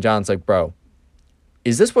 And John's like, bro,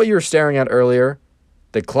 is this what you were staring at earlier?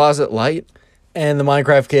 The closet light? And the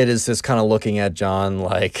Minecraft kid is just kind of looking at John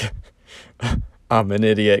like, I'm an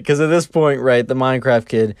idiot. Because at this point, right, the Minecraft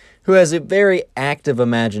kid, who has a very active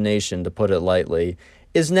imagination, to put it lightly,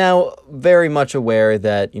 is now very much aware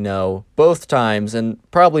that, both times,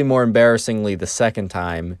 and probably more embarrassingly the second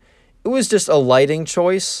time, it was just a lighting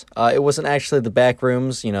choice. It wasn't actually the back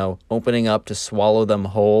rooms, opening up to swallow them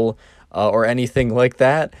whole or anything like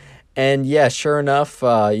that. And yeah, sure enough, the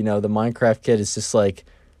Minecraft kid is just like,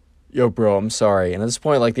 yo, bro, I'm sorry. And at this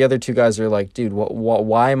point, like, the other two guys are like, dude,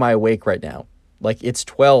 why am I awake right now? Like, it's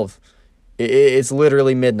 12. It's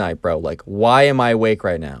literally midnight, bro. Like, why am I awake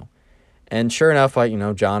right now? And sure enough, like,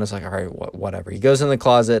 John is like, all right, whatever. He goes in the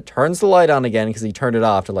closet, turns the light on again because he turned it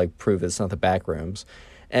off to, like, prove it's not the back rooms.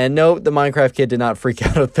 And no, the Minecraft kid did not freak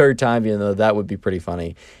out a third time, even though that would be pretty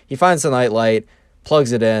funny. He finds the night light,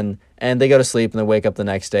 plugs it in, and they go to sleep, and they wake up the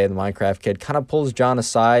next day, and the Minecraft kid kind of pulls John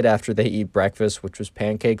aside after they eat breakfast, which was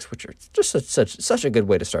pancakes, which are just such a good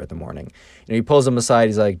way to start the morning. He pulls him aside.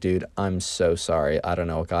 He's like, dude, I'm so sorry. I don't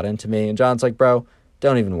know what got into me. And John's like, bro,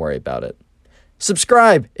 don't even worry about it.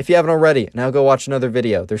 Subscribe if you haven't already. Now go watch another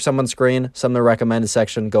video. There's some on screen, some in the recommended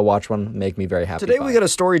section. Go watch one. Make me very happy. Today we got a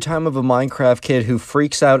story time of a Minecraft kid who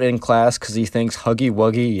freaks out in class because he thinks Huggy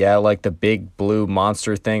Wuggy, yeah, like the big blue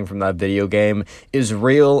monster thing from that video game, is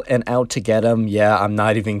real and out to get him. Yeah, I'm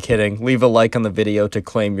not even kidding. Leave a like on the video to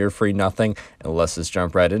claim your free nothing, and let's just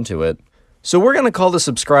jump right into it. So we're going to call the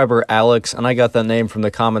subscriber Alex, and I got that name from the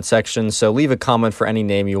comment section, so leave a comment for any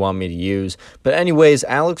name you want me to use. But anyways,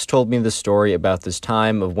 Alex told me the story about this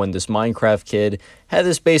time of when this Minecraft kid had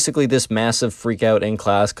this massive freak out in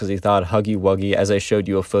class because he thought Huggy Wuggy, as I showed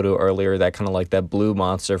you a photo earlier, that kind of like that blue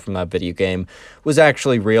monster from that video game, was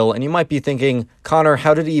actually real. And you might be thinking, Connor,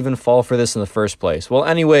 how did he even fall for this in the first place? Well,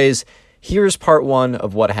 anyways, here's part one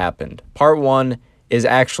of what happened. Part one is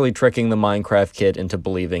actually tricking the Minecraft kid into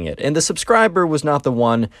believing it. And the subscriber was not the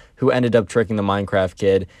one who ended up tricking the Minecraft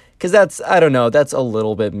kid, because that's a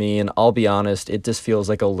little bit mean. I'll be honest, it just feels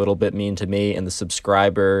like a little bit mean to me, and the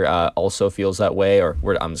subscriber also feels that way,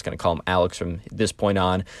 I'm just going to call him Alex from this point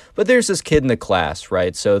on. But there's this kid in the class,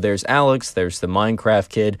 right? So there's Alex, there's the Minecraft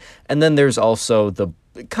kid, and then there's also the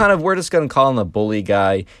kind of, we're just going to call him the bully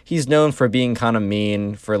guy. He's known for being kind of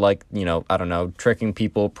mean, for like, I don't know, tricking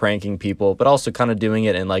people, pranking people, but also kind of doing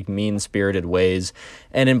it in like mean-spirited ways.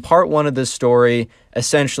 And in part one of this story,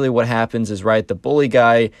 essentially what happens is, right, the bully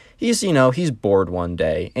guy, he's bored one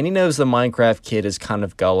day, and he knows the Minecraft kid is kind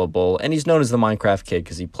of gullible, and he's known as the Minecraft kid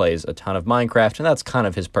because he plays a ton of Minecraft, and that's kind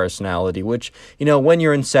of his personality, which, when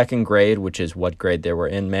you're in second grade, which is what grade they were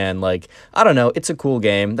in, man, like, I don't know, it's a cool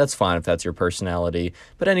game, that's fine if that's your personality.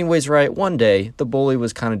 But anyways, right, one day, the bully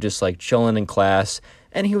was kind of just like chilling in class,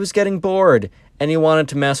 and he was getting bored, and he wanted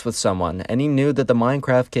to mess with someone, and he knew that the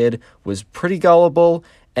Minecraft kid was pretty gullible,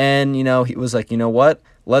 and, he was like, you know what?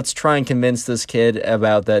 Let's try and convince this kid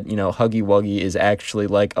about that, Huggy Wuggy is actually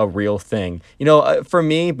like a real thing. For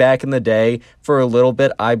me, back in the day, for a little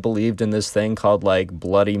bit, I believed in this thing called like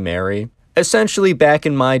Bloody Mary. Essentially, back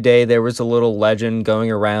in my day, there was a little legend going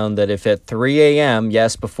around that if at 3 a.m.,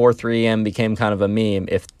 yes, before 3 a.m. became kind of a meme,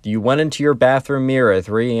 if you went into your bathroom mirror at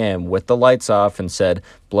 3 a.m. with the lights off and said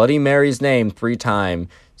Bloody Mary's name 3 times,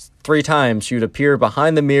 she'd appear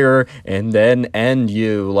behind the mirror and then end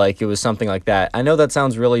you. Like, it was something like that. I know that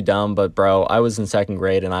sounds really dumb, but bro, I was in second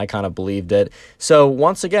grade and I kind of believed it. So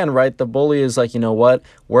once again, right, the bully is like, you know what?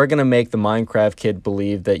 We're going to make the Minecraft kid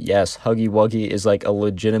believe that, yes, Huggy Wuggy is like a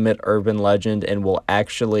legitimate urban legend and will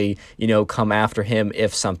actually, come after him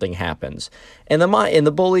if something happens. And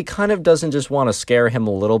the bully kind of doesn't just want to scare him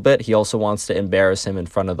a little bit. He also wants to embarrass him in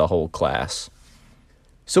front of the whole class.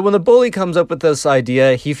 So when the bully comes up with this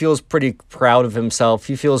idea, he feels pretty proud of himself.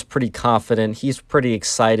 He feels pretty confident. He's pretty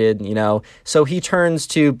excited, So he turns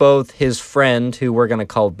to both his friend, who we're going to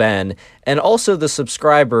call Ben, and also the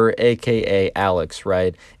subscriber, aka Alex,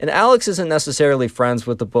 right? And Alex isn't necessarily friends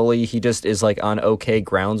with the bully. He just is like on okay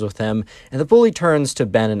grounds with him. And the bully turns to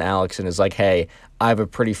Ben and Alex and is like, hey, I have a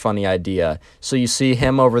pretty funny idea. So you see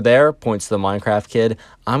him over there, points to the Minecraft kid.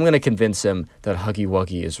 I'm going to convince him that Huggy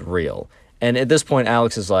Wuggy is real. And at this point,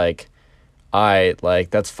 Alex is like, all right, like,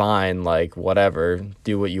 that's fine, like, whatever,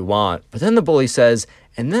 do what you want. But then the bully says,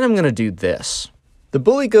 and then I'm going to do this. The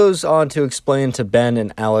bully goes on to explain to Ben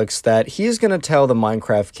and Alex that he's going to tell the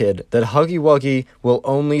Minecraft kid that Huggy Wuggy will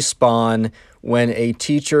only spawn when a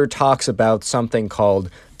teacher talks about something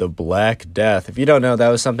called the Black Death. If you don't know, that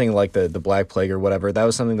was something like the Black Plague or whatever. That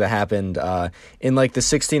was something that happened in like the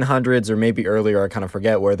 1600s or maybe earlier, I kind of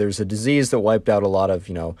forget, where there's a disease that wiped out a lot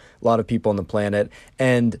of people on the planet.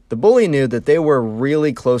 And the bully knew that they were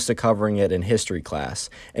really close to covering it in history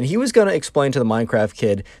class. And he was going to explain to the Minecraft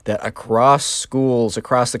kid that across schools,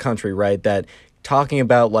 across the country, right, that talking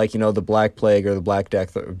about like, the Black Plague or the Black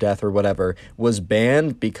Death or whatever was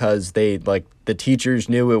banned because the teachers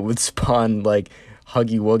knew it would spawn like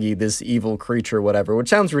Huggy Wuggy, this evil creature or whatever, which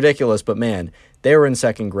sounds ridiculous, but man, they were in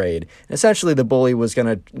second grade. And essentially, the bully was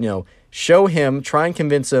going to, show him, try and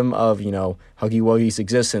convince him of, Huggy Wuggy's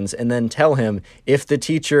existence, and then tell him if the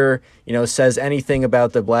teacher, says anything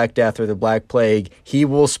about the Black Death or the Black Plague, he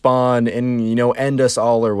will spawn and, end us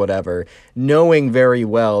all or whatever, knowing very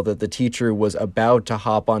well that the teacher was about to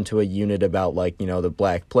hop onto a unit about, like, the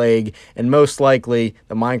Black Plague, and most likely,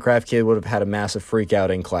 the Minecraft kid would have had a massive freak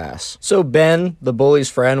out in class. So Ben, the bully's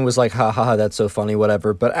friend, was like, ha, that's so funny,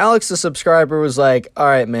 whatever, but Alex, the subscriber, was like, all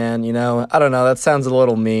right, man, I don't know, that sounds a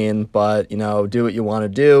little mean, but, do what you want to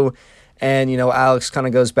do. And, Alex kind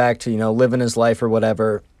of goes back to, living his life or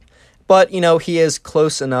whatever. But, he is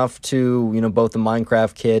close enough to, both the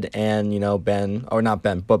Minecraft kid and, Ben, or not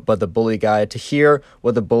Ben, but the bully guy, to hear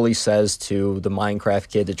what the bully says to the Minecraft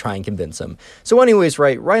kid to try and convince him. So anyways,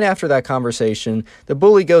 right after that conversation, the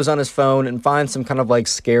bully goes on his phone and finds some kind of like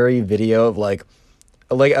scary video of like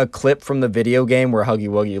a clip from the video game where Huggy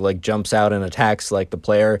Wuggy like jumps out and attacks like the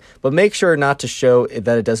player, but make sure not to show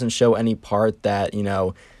that it doesn't show any part that,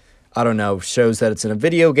 I don't know, shows that it's in a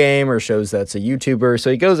video game or shows that it's a YouTuber. So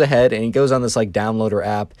he goes ahead and he goes on this like downloader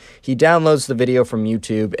app. He downloads the video from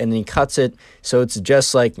YouTube and then he cuts it so it's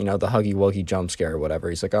just like, the Huggy Wuggy jump scare or whatever.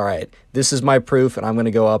 He's like, all right, this is my proof and I'm going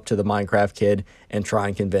to go up to the Minecraft kid and try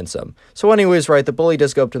and convince him. So anyways, right, the bully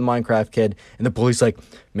does go up to the Minecraft kid and the bully's like,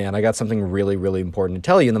 man, I got something really, really important to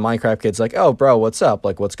tell you. And the Minecraft kid's like, oh, bro, what's up?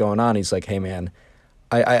 Like, what's going on? He's like, hey, man,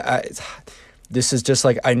 this is just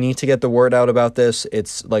like, I need to get the word out about this.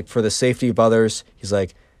 It's like for the safety of others. He's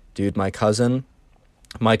like, dude, my cousin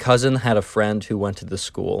had a friend who went to this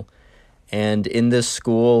school, and in this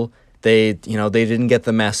school, they didn't get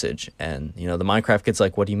the message. And, the Minecraft kid's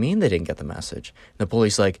like, what do you mean they didn't get the message? And the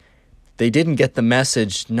bully's like, they didn't get the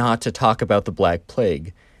message not to talk about the Black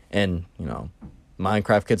Plague. And,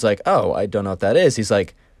 Minecraft kid's like, oh, I don't know what that is. He's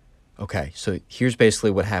like, okay, so here's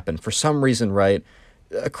basically what happened. For some reason, right,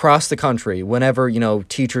 across the country, whenever,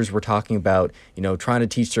 teachers were talking about, trying to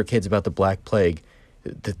teach their kids about the Black Plague,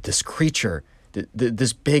 this creature,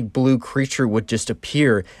 this big blue creature would just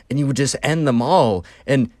appear and he would just end them all.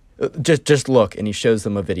 And just look, and he shows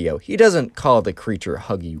them a video. He doesn't call the creature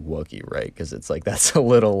Huggy Wuggy, right? Because it's like, that's a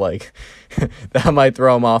little like, that might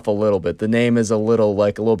throw him off a little bit. The name is a little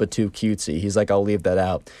bit too cutesy. He's like, I'll leave that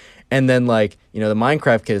out. And then like, the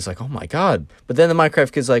Minecraft kid is like, oh my God. But then the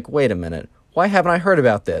Minecraft kid's like, wait a minute, why haven't I heard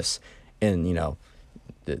about this? And,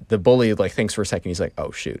 the bully like thinks for a second. He's like,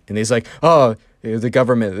 oh shoot. And he's like, oh, the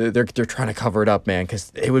government, they're trying to cover it up, man,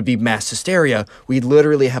 because it would be mass hysteria. We'd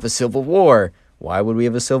literally have a civil war. Why would we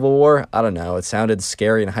have a civil war? I don't know. It sounded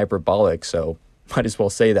scary and hyperbolic, so might as well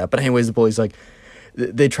say that. But anyways, the bully's like,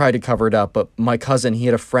 they tried to cover it up, but my cousin, he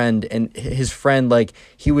had a friend, and his friend, like,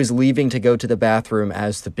 he was leaving to go to the bathroom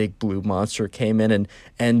as the big blue monster came in and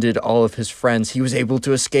ended all of his friends. He was able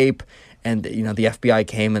to escape, and, the FBI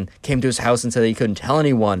came to his house and said that he couldn't tell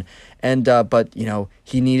anyone. And, but,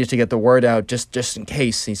 he needed to get the word out just in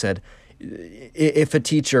case. He said, if a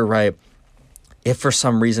teacher, right, if for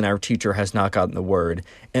some reason our teacher has not gotten the word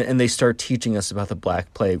and they start teaching us about the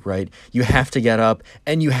Black Plague, right, you have to get up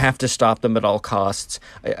and you have to stop them at all costs.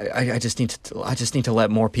 I just need to let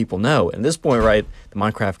more people know. And at this point, right, the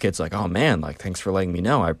Minecraft kid's like, oh man, like, thanks for letting me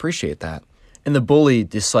know. I appreciate that. And the bully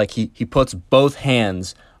just like, he puts both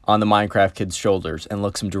hands on the Minecraft kid's shoulders and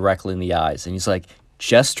looks him directly in the eyes. And he's like,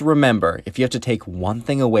 just remember, if you have to take one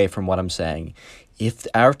thing away from what I'm saying, if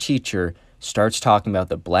our teacher starts talking about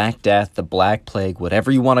the Black Death, the Black Plague, whatever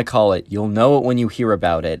you want to call it, you'll know it when you hear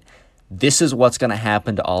about it. This is what's going to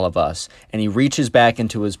happen to all of us. And he reaches back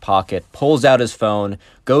into his pocket, pulls out his phone,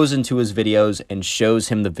 goes into his videos, and shows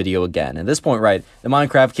him the video again. At this point, right, the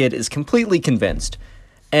Minecraft kid is completely convinced.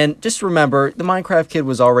 And just remember, the Minecraft kid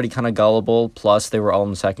was already kind of gullible, plus they were all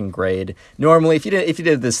in second grade. Normally, if you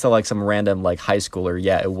did this to like some random like high schooler,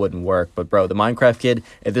 yeah, it wouldn't work. But bro, the Minecraft kid,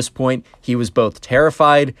 at this point, he was both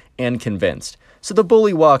terrified and convinced. So the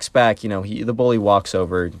bully walks back, the bully walks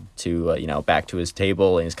over to, back to his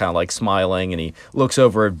table, and he's kind of like smiling, and he looks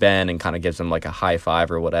over at Ben and kind of gives him like a high five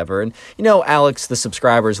or whatever. And, Alex, the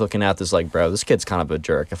subscriber's looking at this like, bro, this kid's kind of a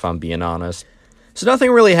jerk, if I'm being honest. So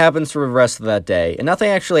nothing really happens for the rest of that day, and nothing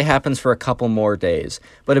actually happens for a couple more days.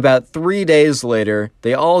 But about 3 days later,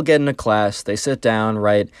 they all get into class, they sit down,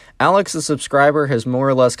 right? Alex, the subscriber, has more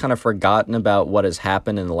or less kind of forgotten about what has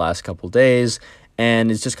happened in the last couple days,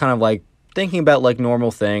 and is just kind of like thinking about like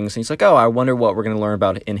normal things. And he's like, oh, I wonder what we're going to learn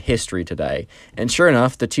about in history today. And sure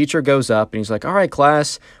enough, the teacher goes up and he's like, all right,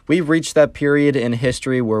 class, we've reached that period in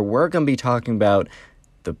history where we're going to be talking about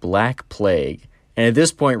the Black Plague. And at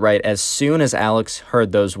this point, right, as soon as Alex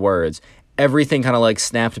heard those words, everything kind of like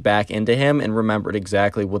snapped back into him and remembered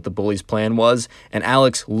exactly what the bully's plan was. And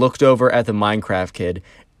Alex looked over at the Minecraft kid,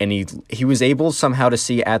 and he was able somehow to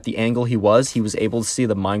see at the angle he was able to see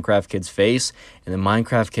the Minecraft kid's face. And the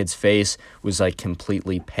Minecraft kid's face was like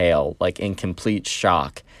completely pale, like in complete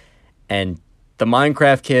shock. And the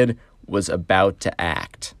Minecraft kid was about to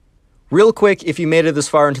act. Real quick, if you made it this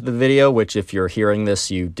far into the video, which if you're hearing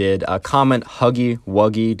this, you did, comment Huggy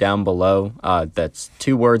Wuggy down below. That's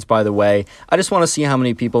 2 words, by the way. I just want to see how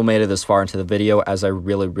many people made it this far into the video, as I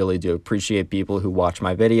really, really do appreciate people who watch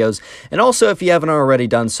my videos. And also, if you haven't already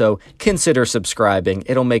done so, consider subscribing.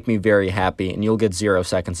 It'll make me very happy, and you'll get 0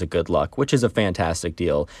 seconds of good luck, which is a fantastic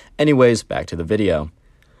deal. Anyways, back to the video.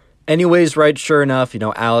 Anyways, right, sure enough,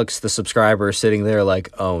 Alex, the subscriber, is sitting there like,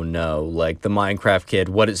 oh no, like the Minecraft kid,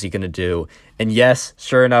 what is he gonna do? And yes,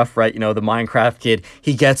 sure enough, right, the Minecraft kid,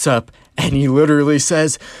 he gets up and he literally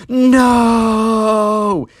says,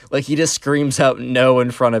 no! Like, he just screams out no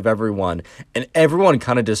in front of everyone. And everyone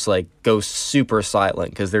kind of just like goes super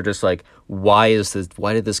silent, because they're just like, why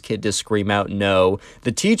did this kid just scream out no?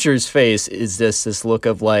 The teacher's face is this look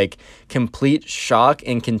of like complete shock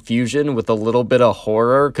and confusion with a little bit of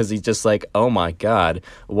horror, because he's just like, oh my God,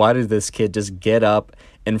 why did this kid just get up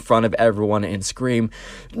in front of everyone and scream,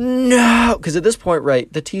 no? Because at this point,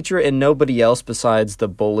 right, the teacher and nobody else besides the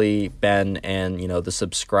bully, Ben, and, the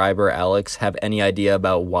subscriber, Alex, have any idea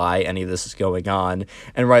about why any of this is going on.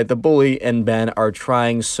 And, right, the bully and Ben are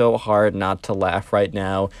trying so hard not to laugh right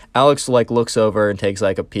now. Alex, like, looks over and takes,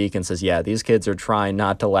 like, a peek and says, yeah, these kids are trying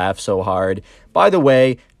not to laugh so hard. By the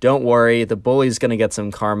way, don't worry, the bully's gonna get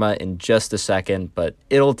some karma in just a second, but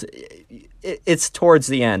it's towards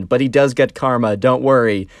the end, but he does get karma. Don't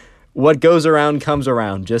worry. What goes around comes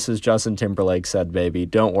around, just as Justin Timberlake said, baby.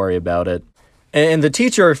 Don't worry about it. And the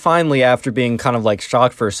teacher finally, after being kind of like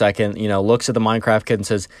shocked for a second, looks at the Minecraft kid and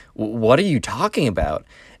says, what are you talking about?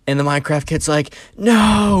 And the Minecraft kid's like,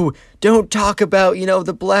 no, don't talk about,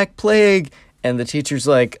 the Black Plague. And the teacher's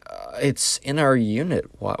like, it's in our unit.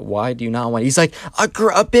 Why do you not want it? He's like,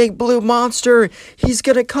 a big blue monster. He's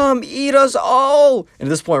going to come eat us all. And at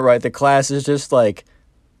this point, right, the class is just like,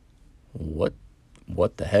 what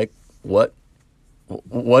the heck? What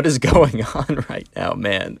is going on right now,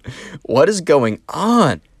 man? What is going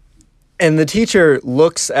on? And the teacher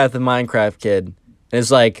looks at the Minecraft kid and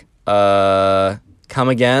is like, come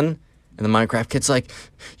again? And the Minecraft kid's like,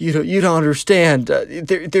 you don't understand.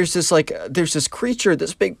 There's this creature,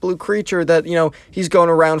 this big blue creature that, he's going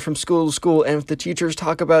around from school to school. And if the teachers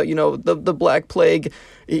talk about, the Black Plague,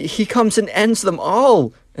 he comes and ends them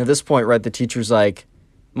all. And at this point, right, the teacher's like,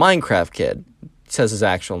 Minecraft kid. Says his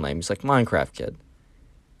actual name. He's like, Minecraft kid.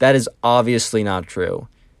 That is obviously not true.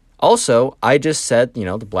 Also, I just said,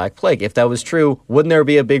 the Black Plague. If that was true, wouldn't there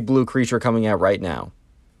be a big blue creature coming out right now?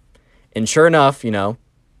 And sure enough, no,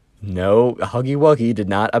 Huggy Wuggy did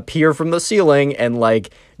not appear from the ceiling and,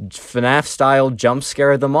 FNAF-style jump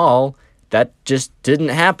scare them all. That just didn't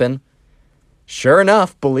happen. Sure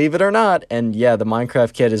enough, believe it or not, and yeah, the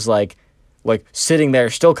Minecraft kid is, sitting there,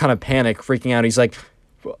 still kind of panicked, freaking out. He's like,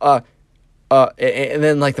 and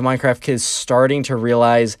then, the Minecraft kid is starting to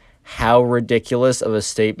realize how ridiculous of a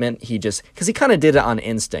statement because he kind of did it on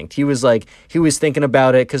instinct. He was thinking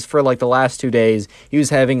about it because for the last 2 days he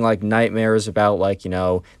was having nightmares about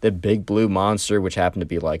the big blue monster, which happened to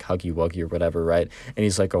be Huggy Wuggy or whatever, right? And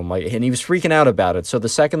he's like, oh my, and he was freaking out about it. So the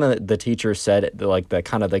second that the teacher said the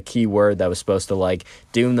kind of the key word that was supposed to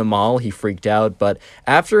doom them all, he freaked out. But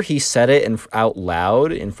after he said it out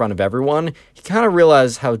loud in front of everyone, he kind of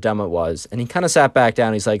realized how dumb it was, and he kind of sat back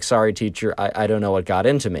down. He's like, sorry teacher, I don't know what got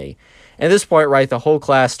into me. At this point, right, the whole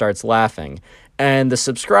class starts laughing. And the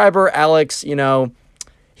subscriber, Alex,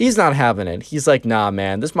 he's not having it. He's like, nah,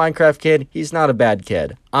 man, this Minecraft kid, he's not a bad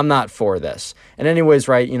kid. I'm not for this. And anyways,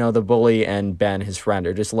 right, the bully and Ben, his friend,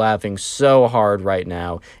 are just laughing so hard right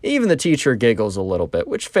now. Even the teacher giggles a little bit,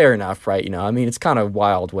 which fair enough, right? It's kind of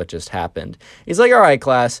wild what just happened. He's like, all right,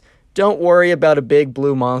 class, don't worry about a big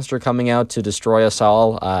blue monster coming out to destroy us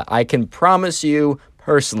all. I can promise you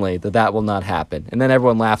personally that will not happen. And then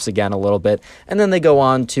everyone laughs again a little bit, and then they go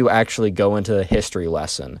on to actually go into the history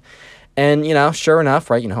lesson. And, sure enough,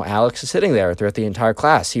 right, Alex is sitting there throughout the entire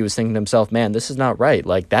class. He was thinking to himself, man, this is not right.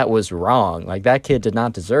 That was wrong. That kid did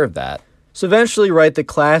not deserve that. So eventually, right, the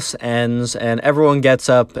class ends, and everyone gets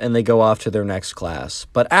up, and they go off to their next class.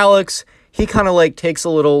 But Alex, he kind of, takes a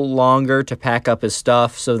little longer to pack up his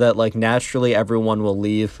stuff so that, naturally everyone will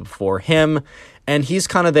leave before him. And he's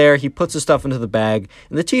kind of there, he puts his stuff into the bag,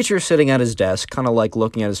 and the teacher's sitting at his desk, kind of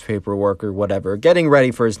looking at his paperwork or whatever, getting ready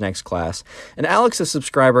for his next class. And Alex, the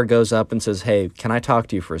subscriber, goes up and says, hey, can I talk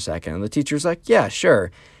to you for a second? And the teacher's like, yeah,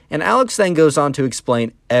 sure. And Alex then goes on to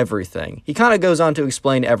explain everything. He kind of goes on to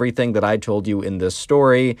explain everything that I told you in this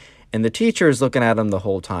story, and the teacher's looking at him the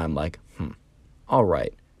whole time all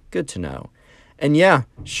right, good to know. And yeah,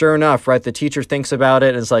 sure enough, right, the teacher thinks about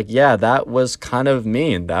it and is like, yeah, that was kind of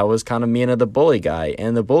mean. That was kind of mean of the bully guy.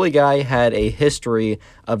 And the bully guy had a history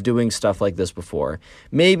of doing stuff like this before.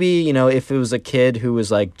 Maybe, if it was a kid who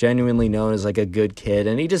was genuinely known as a good kid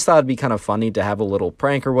and he just thought it'd be kind of funny to have a little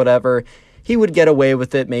prank or whatever, he would get away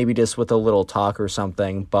with it, maybe just with a little talk or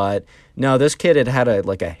something. But no, this kid had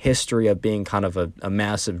a history of being kind of a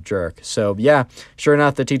massive jerk. So yeah, sure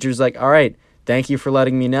enough, the teacher's like, all right, thank you for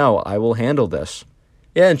letting me know. I will handle this.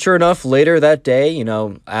 Yeah, and sure enough, later that day,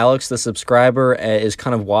 Alex, the subscriber, is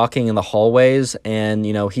kind of walking in the hallways, and,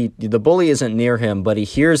 the bully isn't near him, but he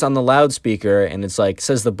hears on the loudspeaker, and it's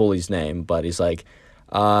says the bully's name, but he's like,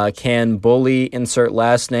 can bully insert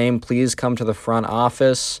last name please come to the front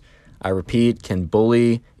office? I repeat, can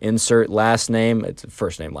bully insert last name? It's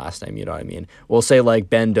first name, last name, you know what I mean? We'll say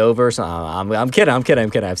bend over. So I'm kidding.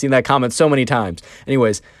 I've seen that comment so many times.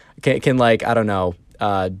 Anyways, can I don't know,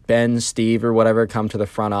 Ben, Steve, or whatever come to the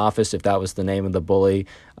front office if that was the name of the bully.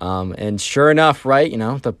 And sure enough, right,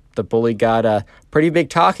 the bully got a pretty big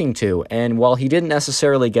talking to. And while he didn't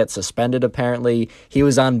necessarily get suspended, apparently, he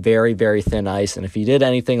was on very, very thin ice. And if he did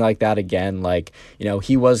anything like that again,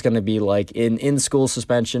 he was going to be in school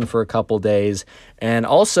suspension for a couple days. And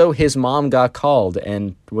also his mom got called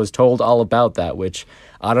and was told all about that, which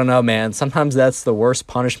I don't know, man. Sometimes that's the worst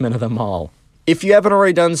punishment of them all. If you haven't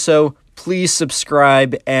already done so, please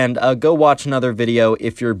subscribe and go watch another video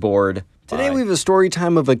if you're bored. Today we have a story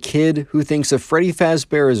time of a kid who thinks a Freddy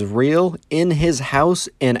Fazbear is real, in his house,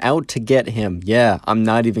 and out to get him. Yeah, I'm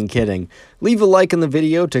not even kidding. Leave a like on the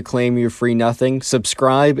video to claim your free nothing,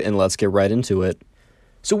 subscribe, and let's get right into it.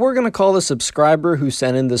 So we're going to call the subscriber who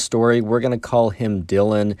sent in this story, we're going to call him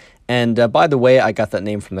Dylan. And by the way, I got that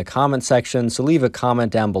name from the comment section, so leave a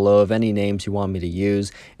comment down below of any names you want me to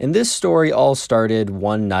use. And this story all started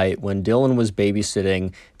one night when Dylan was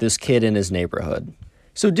babysitting this kid in his neighborhood.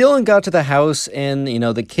 So Dylan got to the house and,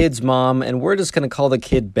 the kid's mom, and we're just going to call the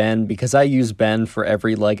kid Ben because I use Ben for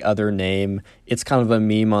every, other name. It's kind of a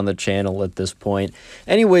meme on the channel at this point.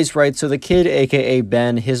 Anyways, right, so the kid, aka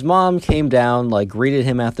Ben, his mom came down, greeted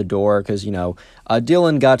him at the door because,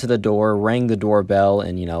 Dylan got to the door, rang the doorbell,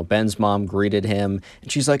 and, Ben's mom greeted him.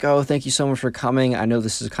 And she's like, oh, thank you so much for coming. I know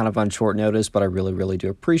this is kind of on short notice, but I really, really do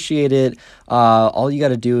appreciate it. All you got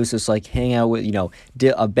to do is just, hang out with,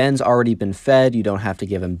 Ben's already been fed. You don't have to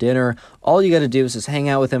give him dinner. All you got to do is just hang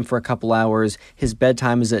out with him for a couple hours. His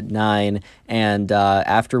bedtime is at 9, and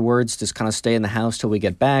afterwards, just kind of stay in the house till we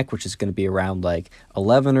get back, which is going to be around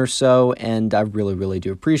 11 or so, and I really, really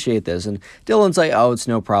do appreciate this. And Dylan's like, oh, it's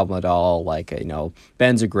no problem at all.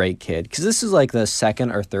 Ben's a great kid. Because this is the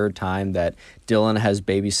second or third time that Dylan has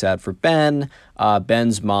babysat for Ben.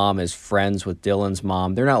 Ben's mom is friends with Dylan's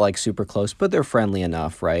mom. They're not super close, but they're friendly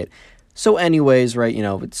enough, right? So anyways, right,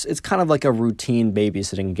 it's kind of like a routine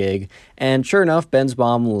babysitting gig. And sure enough, Ben's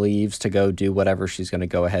mom leaves to go do whatever she's going to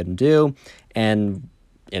go ahead and do. And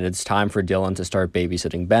it's time for Dylan to start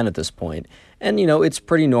babysitting Ben at this point. And, it's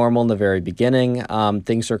pretty normal in the very beginning.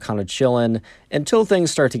 Things are kind of chilling until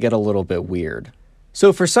things start to get a little bit weird.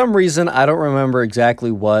 So for some reason, I don't remember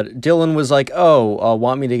exactly what, Dylan was like, oh,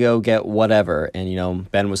 want me to go get whatever.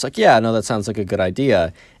 And, Ben was like, yeah, no, that sounds like a good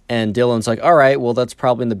idea. And Dylan's like, all right, well, that's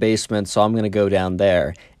probably in the basement, so I'm going to go down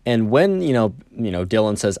there. And when,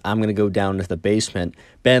 Dylan says, I'm going to go down to the basement,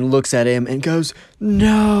 Ben looks at him and goes,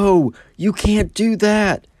 no, you can't do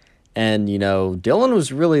that. And, Dylan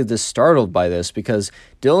was really just startled by this because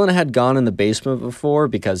Dylan had gone in the basement before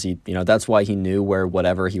because he, that's why he knew where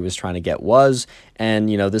whatever he was trying to get was. And,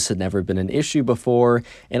 this had never been an issue before.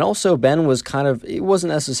 And also Ben was he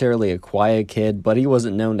wasn't necessarily a quiet kid, but he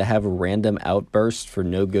wasn't known to have random outbursts for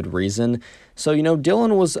no good reason. So,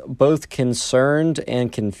 Dylan was both concerned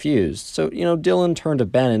and confused. So, Dylan turned to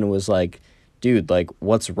Ben and was like, dude,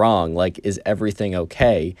 what's wrong? Is everything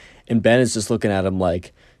okay? And Ben is just looking at him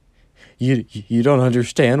like, You don't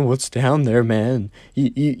understand what's down there, man.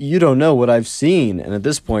 You don't know what I've seen. And at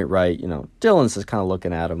this point, right, Dylan's just kind of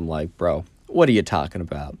looking at him like, bro, what are you talking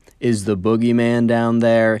about? Is the boogeyman down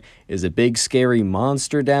there? Is a big scary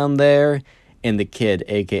monster down there? And the kid,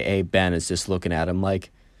 a.k.a. Ben, is just looking at him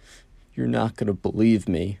like, you're not going to believe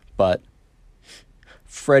me, but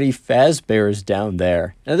Freddy Fazbear is down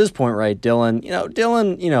there. And at this point, right,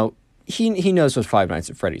 Dylan, he knows what Five Nights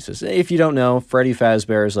at Freddy's is. If you don't know, Freddy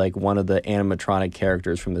Fazbear is one of the animatronic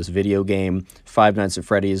characters from this video game. Five Nights at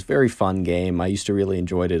Freddy's, very fun game. I used to really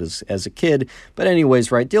enjoy it as a kid. But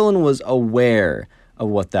anyways, right, Dylan was aware of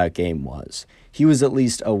what that game was. He was at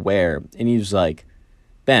least aware. And he was like,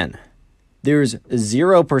 Ben, there's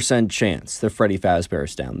 0% chance that Freddy Fazbear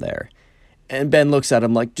is down there. And Ben looks at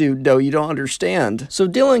him like, dude, no, you don't understand. So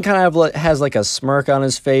Dylan kind of has a smirk on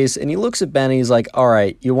his face, and he looks at Ben and he's like, all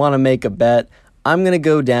right, you want to make a bet? I'm going to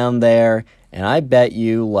go down there, and I bet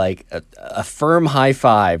you a firm high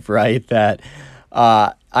five, right, that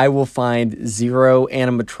I will find 0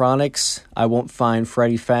 animatronics. I won't find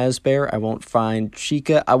Freddy Fazbear. I won't find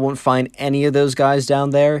Chica. I won't find any of those guys down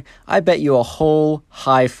there. I bet you a whole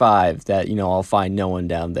high five that, I'll find no one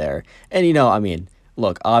down there. And,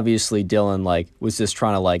 look, obviously Dylan was just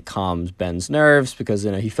trying to calm Ben's nerves because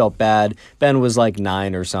he felt bad. Ben was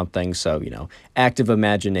 9 or something, so active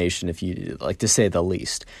imagination, if you to say the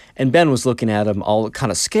least. And Ben was looking at him all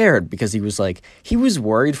kind of scared because he was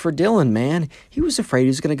worried for Dylan, man. He was afraid he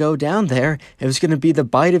was going to go down there. It was going to be the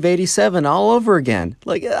bite of 87 all over again.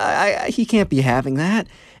 He can't be having that.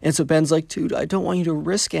 And so Ben's like, dude, I don't want you to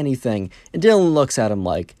risk anything. And Dylan looks at him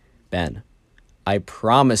like, Ben, I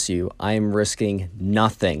promise you, I am risking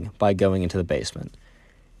nothing by going into the basement.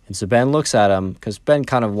 And so Ben looks at him, because Ben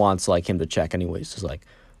kind of wants him to check anyways. He's like,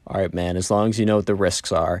 all right, man, as long as you know what the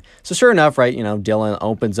risks are. So sure enough, right, Dylan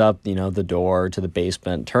opens up, the door to the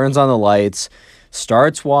basement, turns on the lights,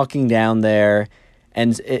 starts walking down there,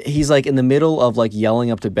 and he's in the middle of yelling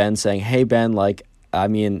up to Ben saying, hey, Ben,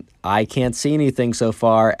 I can't see anything so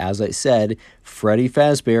far. As I said, Freddy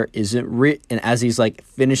Fazbear isn't real. And as he's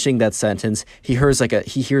finishing that sentence, he hears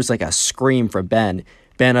a scream from Ben.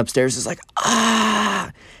 Ben upstairs is like, ah!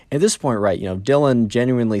 At this point, right, Dylan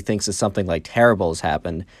genuinely thinks that something terrible has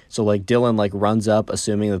happened. So Dylan runs up,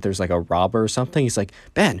 assuming that there's a robber or something. He's like,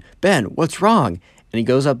 Ben, what's wrong? And he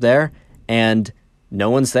goes up there, and no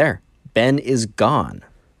one's there. Ben is gone.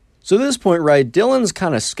 So at this point, right, Dylan's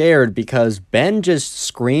kind of scared because Ben just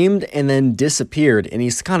screamed and then disappeared. And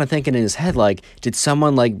he's kind of thinking in his head, like, did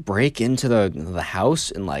someone, like, break into the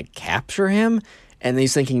house and, like, capture him? And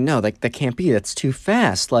he's thinking, no, that can't be. That's too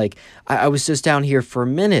fast. Like, I was just down here for a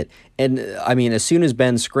minute. And, I mean, as soon as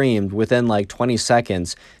Ben screamed, within, like, 20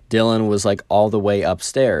 seconds, Dylan was, like, all the way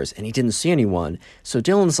upstairs. And he didn't see anyone. So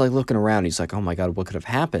Dylan's, like, looking around. He's like, oh, my God, what could have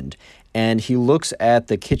happened? And he looks at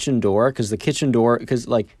the kitchen door, because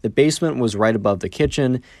like, the basement was right above the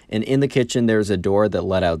kitchen. And in the kitchen, there's a door that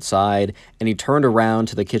led outside. And he turned around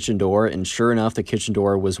to the kitchen door. And sure enough, the kitchen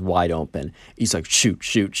door was wide open. He's like, shoot,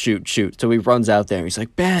 shoot, shoot, shoot. So he runs out there. And he's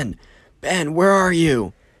like, Ben, where are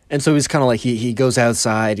you? And so he's kind of like, he goes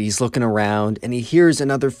outside, he's looking around, and he hears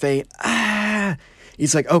another faint, ah!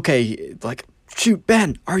 He's like, okay, like, shoot,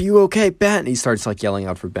 Ben, are you okay, Ben? And he starts, like, yelling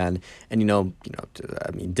out for Ben, and,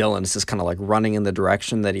 Dylan is just kind of, like, running in the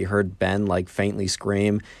direction that he heard Ben, like, faintly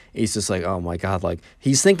scream. He's just like, oh, my God, like,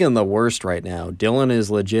 he's thinking the worst right now. Dylan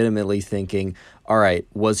is legitimately thinking, all right,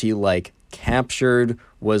 was he, like, captured?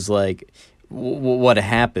 Was, like, what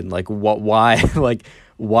happened? Like, why, like,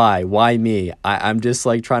 why me? I'm just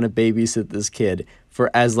like trying to babysit this kid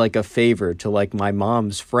as like a favor to like my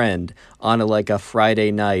mom's friend on a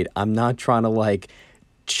Friday night. I'm not trying to like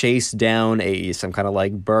chase down some kind of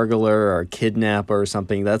like burglar or kidnapper or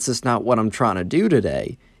something. That's just not what I'm trying to do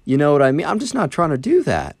today. You know what I mean? I'm just not trying to do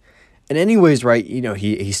that. And anyways, right,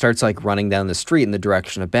 he starts like running down the street in the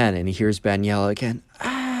direction of Ben, and he hears Ben yell again,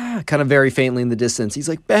 ah, kind of very faintly in the distance. He's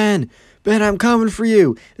like, Ben, I'm coming for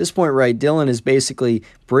you. At this point, right, Dylan is basically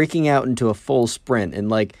breaking out into a full sprint. And,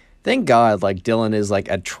 like, thank God, like, Dylan is, like,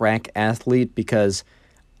 a track athlete, because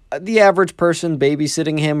the average person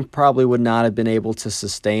babysitting him probably would not have been able to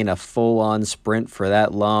sustain a full-on sprint for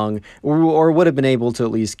that long, or would have been able to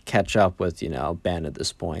at least catch up with, Ben at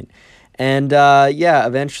this point. And,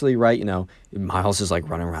 eventually, right, Miles is, like,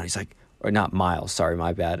 running around. He's like, or not Miles, sorry,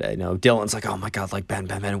 my bad. Dylan's like, oh my God, like, Ben,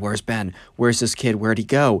 where's Ben? Where's this kid? Where'd he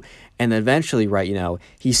go? And eventually, right,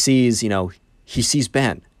 he sees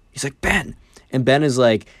Ben. He's like, Ben. And Ben is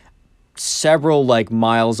like several like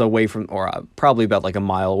miles away from, or probably about like a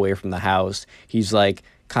mile away from the house. He's like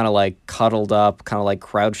kind of like cuddled up, kind of like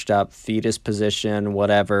crouched up, fetus position,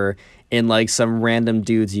 whatever, in like some random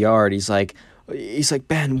dude's yard. He's like,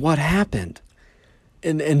 Ben, what happened?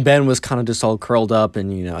 And Ben was kind of just all curled up,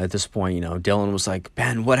 and, at this point, Dylan was like,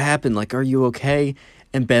 Ben, what happened? Like, are you okay?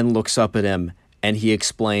 And Ben looks up at him, and he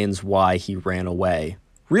explains why he ran away.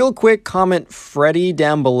 Real quick, comment Freddy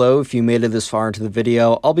down below if you made it this far into the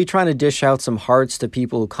video. I'll be trying to dish out some hearts to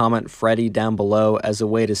people who comment Freddy down below as a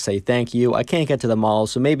way to say thank you. I can't get to them all,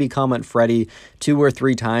 so maybe comment Freddy 2 or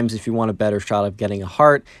 3 times if you want a better shot of getting a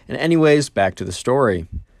heart. And anyways, back to the story.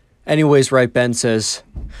 Anyways, right, Ben says,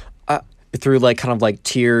 through like kind of like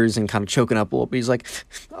tears and kind of choking up a little bit, he's like,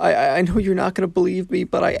 I know you're not going to believe me,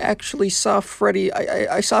 but I actually saw Freddy.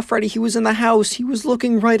 I saw Freddy. He was in the house. He was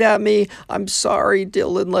looking right at me. I'm sorry,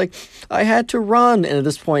 Dylan. Like, I had to run. And at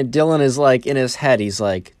this point, Dylan is like in his head. He's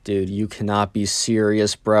like, dude, you cannot be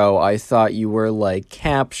serious, bro. I thought you were like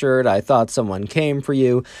captured. I thought someone came for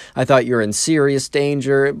you. I thought you were in serious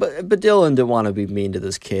danger. But Dylan didn't want to be mean to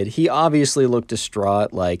this kid. He obviously looked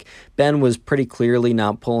distraught. Like, Ben was pretty clearly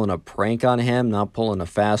not pulling a prank on him, not pulling a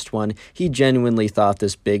fast one. He genuinely thought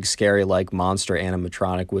this big, scary, like, monster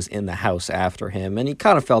animatronic was in the house after him, and he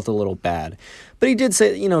kind of felt a little bad. But he did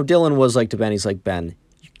say, Dylan was like to Ben, he's like, Ben,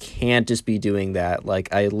 you can't just be doing that.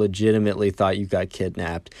 Like, I legitimately thought you got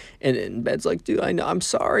kidnapped. And Ben's like, dude, I know, I'm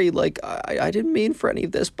sorry. Like, I didn't mean for any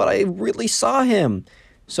of this, but I really saw him.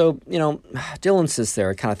 So, Dylan sits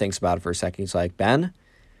there, kind of thinks about it for a second. He's like, Ben,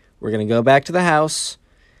 we're going to go back to the house,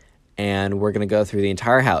 and we're going to go through the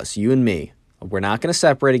entire house, you and me. We're not going to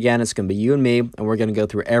separate again. It's going to be you and me, and we're going to go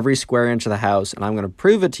through every square inch of the house, and I'm going to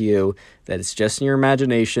prove it to you that it's just in your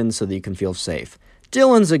imagination so that you can feel safe.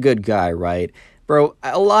 Dylan's a good guy, right? Bro,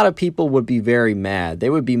 a lot of people would be very mad. They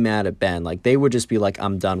would be mad at Ben. Like, they would just be like,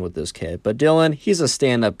 I'm done with this kid. But Dylan, he's a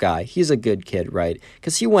stand-up guy. He's a good kid, right?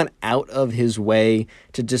 Because he went out of his way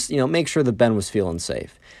to just, make sure that Ben was feeling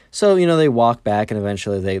safe. So, they walk back, and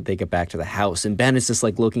eventually they get back to the house. And Ben is just,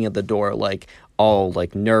 like, looking at the door, like, all,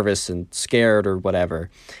 like, nervous and scared or whatever.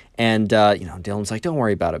 And, Dylan's like, don't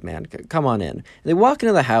worry about it, man. Come on in. And they walk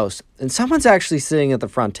into the house, and someone's actually sitting at the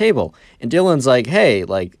front table. And Dylan's like, hey,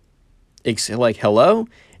 like, hello?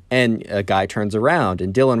 And a guy turns around,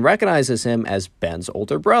 and Dylan recognizes him as Ben's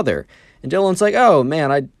older brother. And Dylan's like, oh,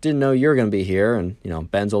 man, I didn't know you were going to be here. And,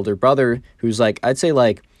 Ben's older brother, who's, like, I'd say,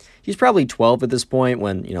 like, he's probably 12 at this point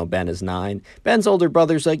when, Ben is 9. Ben's older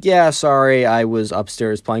brother's like, yeah, sorry, I was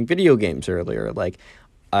upstairs playing video games earlier. Sorry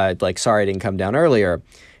I didn't come down earlier.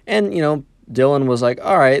 And, Dylan was like,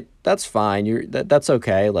 all right, that's fine. That's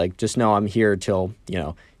okay. Like, just know I'm here till,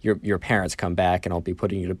 your parents come back and I'll be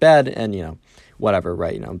putting you to bed and, whatever,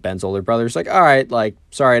 right? Ben's older brother's like, all right, like,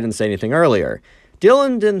 sorry I didn't say anything earlier.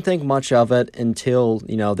 Dylan didn't think much of it until,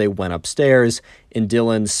 they went upstairs and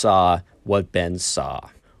Dylan saw what Ben saw.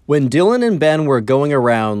 When Dylan and Ben were going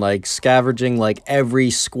around, like, scavenging, like, every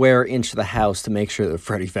square inch of the house to make sure that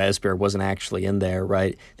Freddy Fazbear wasn't actually in there,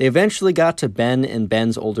 right? They eventually got to Ben and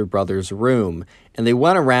Ben's older brother's room, and they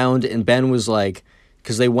went around, and Ben was like,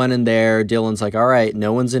 because they went in there, Dylan's like, all right,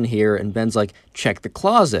 no one's in here, and Ben's like, check the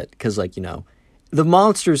closet, because, like, the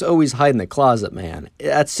monsters always hide in the closet, man.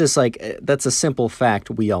 That's just, like, that's a simple fact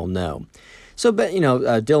we all know. So, but,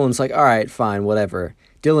 Dylan's like, all right, fine, whatever.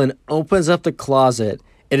 Dylan opens up the closet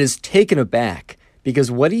and is taken aback because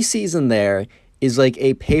what he sees in there is like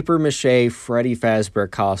a papier-mâché Freddy Fazbear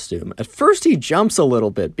costume. At first, he jumps a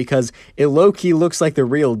little bit because it low-key looks like the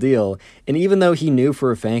real deal. And even though he knew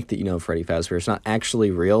for a fact that, Freddy Fazbear is not actually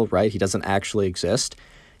real, right? He doesn't actually exist.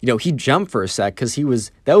 He jumped for a sec because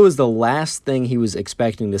that was the last thing he was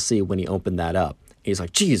expecting to see when he opened that up. He's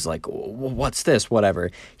like, geez, like, what's this?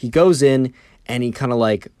 Whatever. He goes in and he kind of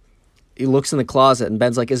like, he looks in the closet and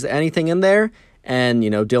Ben's like, is there anything in there? And,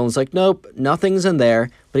 Dylan's like, nope, nothing's in there.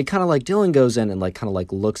 But he kind of like, Dylan goes in and like, kind of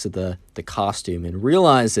like looks at the costume and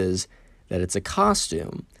realizes that it's a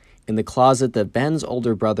costume in the closet that Ben's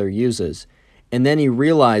older brother uses. And then he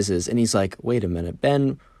realizes, and he's like, wait a minute,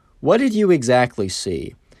 Ben, what did you exactly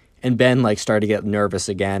see? And Ben like started to get nervous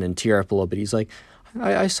again and tear up a little bit. He's like,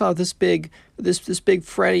 I saw this big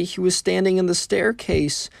Freddy. He was standing in the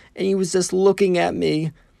staircase and he was just looking at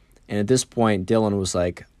me. And at this point, Dylan was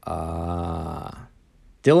like,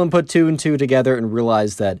 Dylan put two and two together and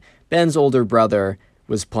realized that Ben's older brother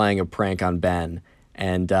was playing a prank on Ben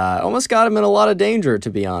and almost got him in a lot of danger, to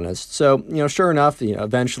be honest. So, sure enough,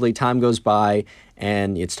 eventually time goes by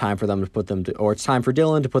and it's time for them to it's time for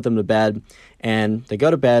Dylan to put them to bed. And they go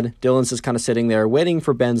to bed. Dylan's just kind of sitting there waiting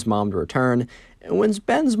for Ben's mom to return. And when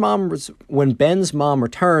Ben's mom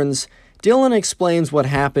returns, Dylan explains what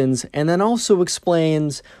happens and then also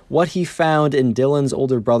explains what he found in Dylan's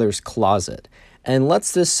older brother's closet. And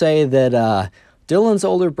let's just say that Dylan's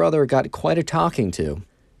older brother got quite a talking to.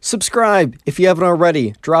 Subscribe if you haven't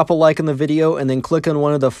already. Drop a like on the video and then click on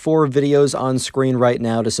one of the 4 videos on screen right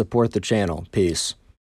now to support the channel. Peace.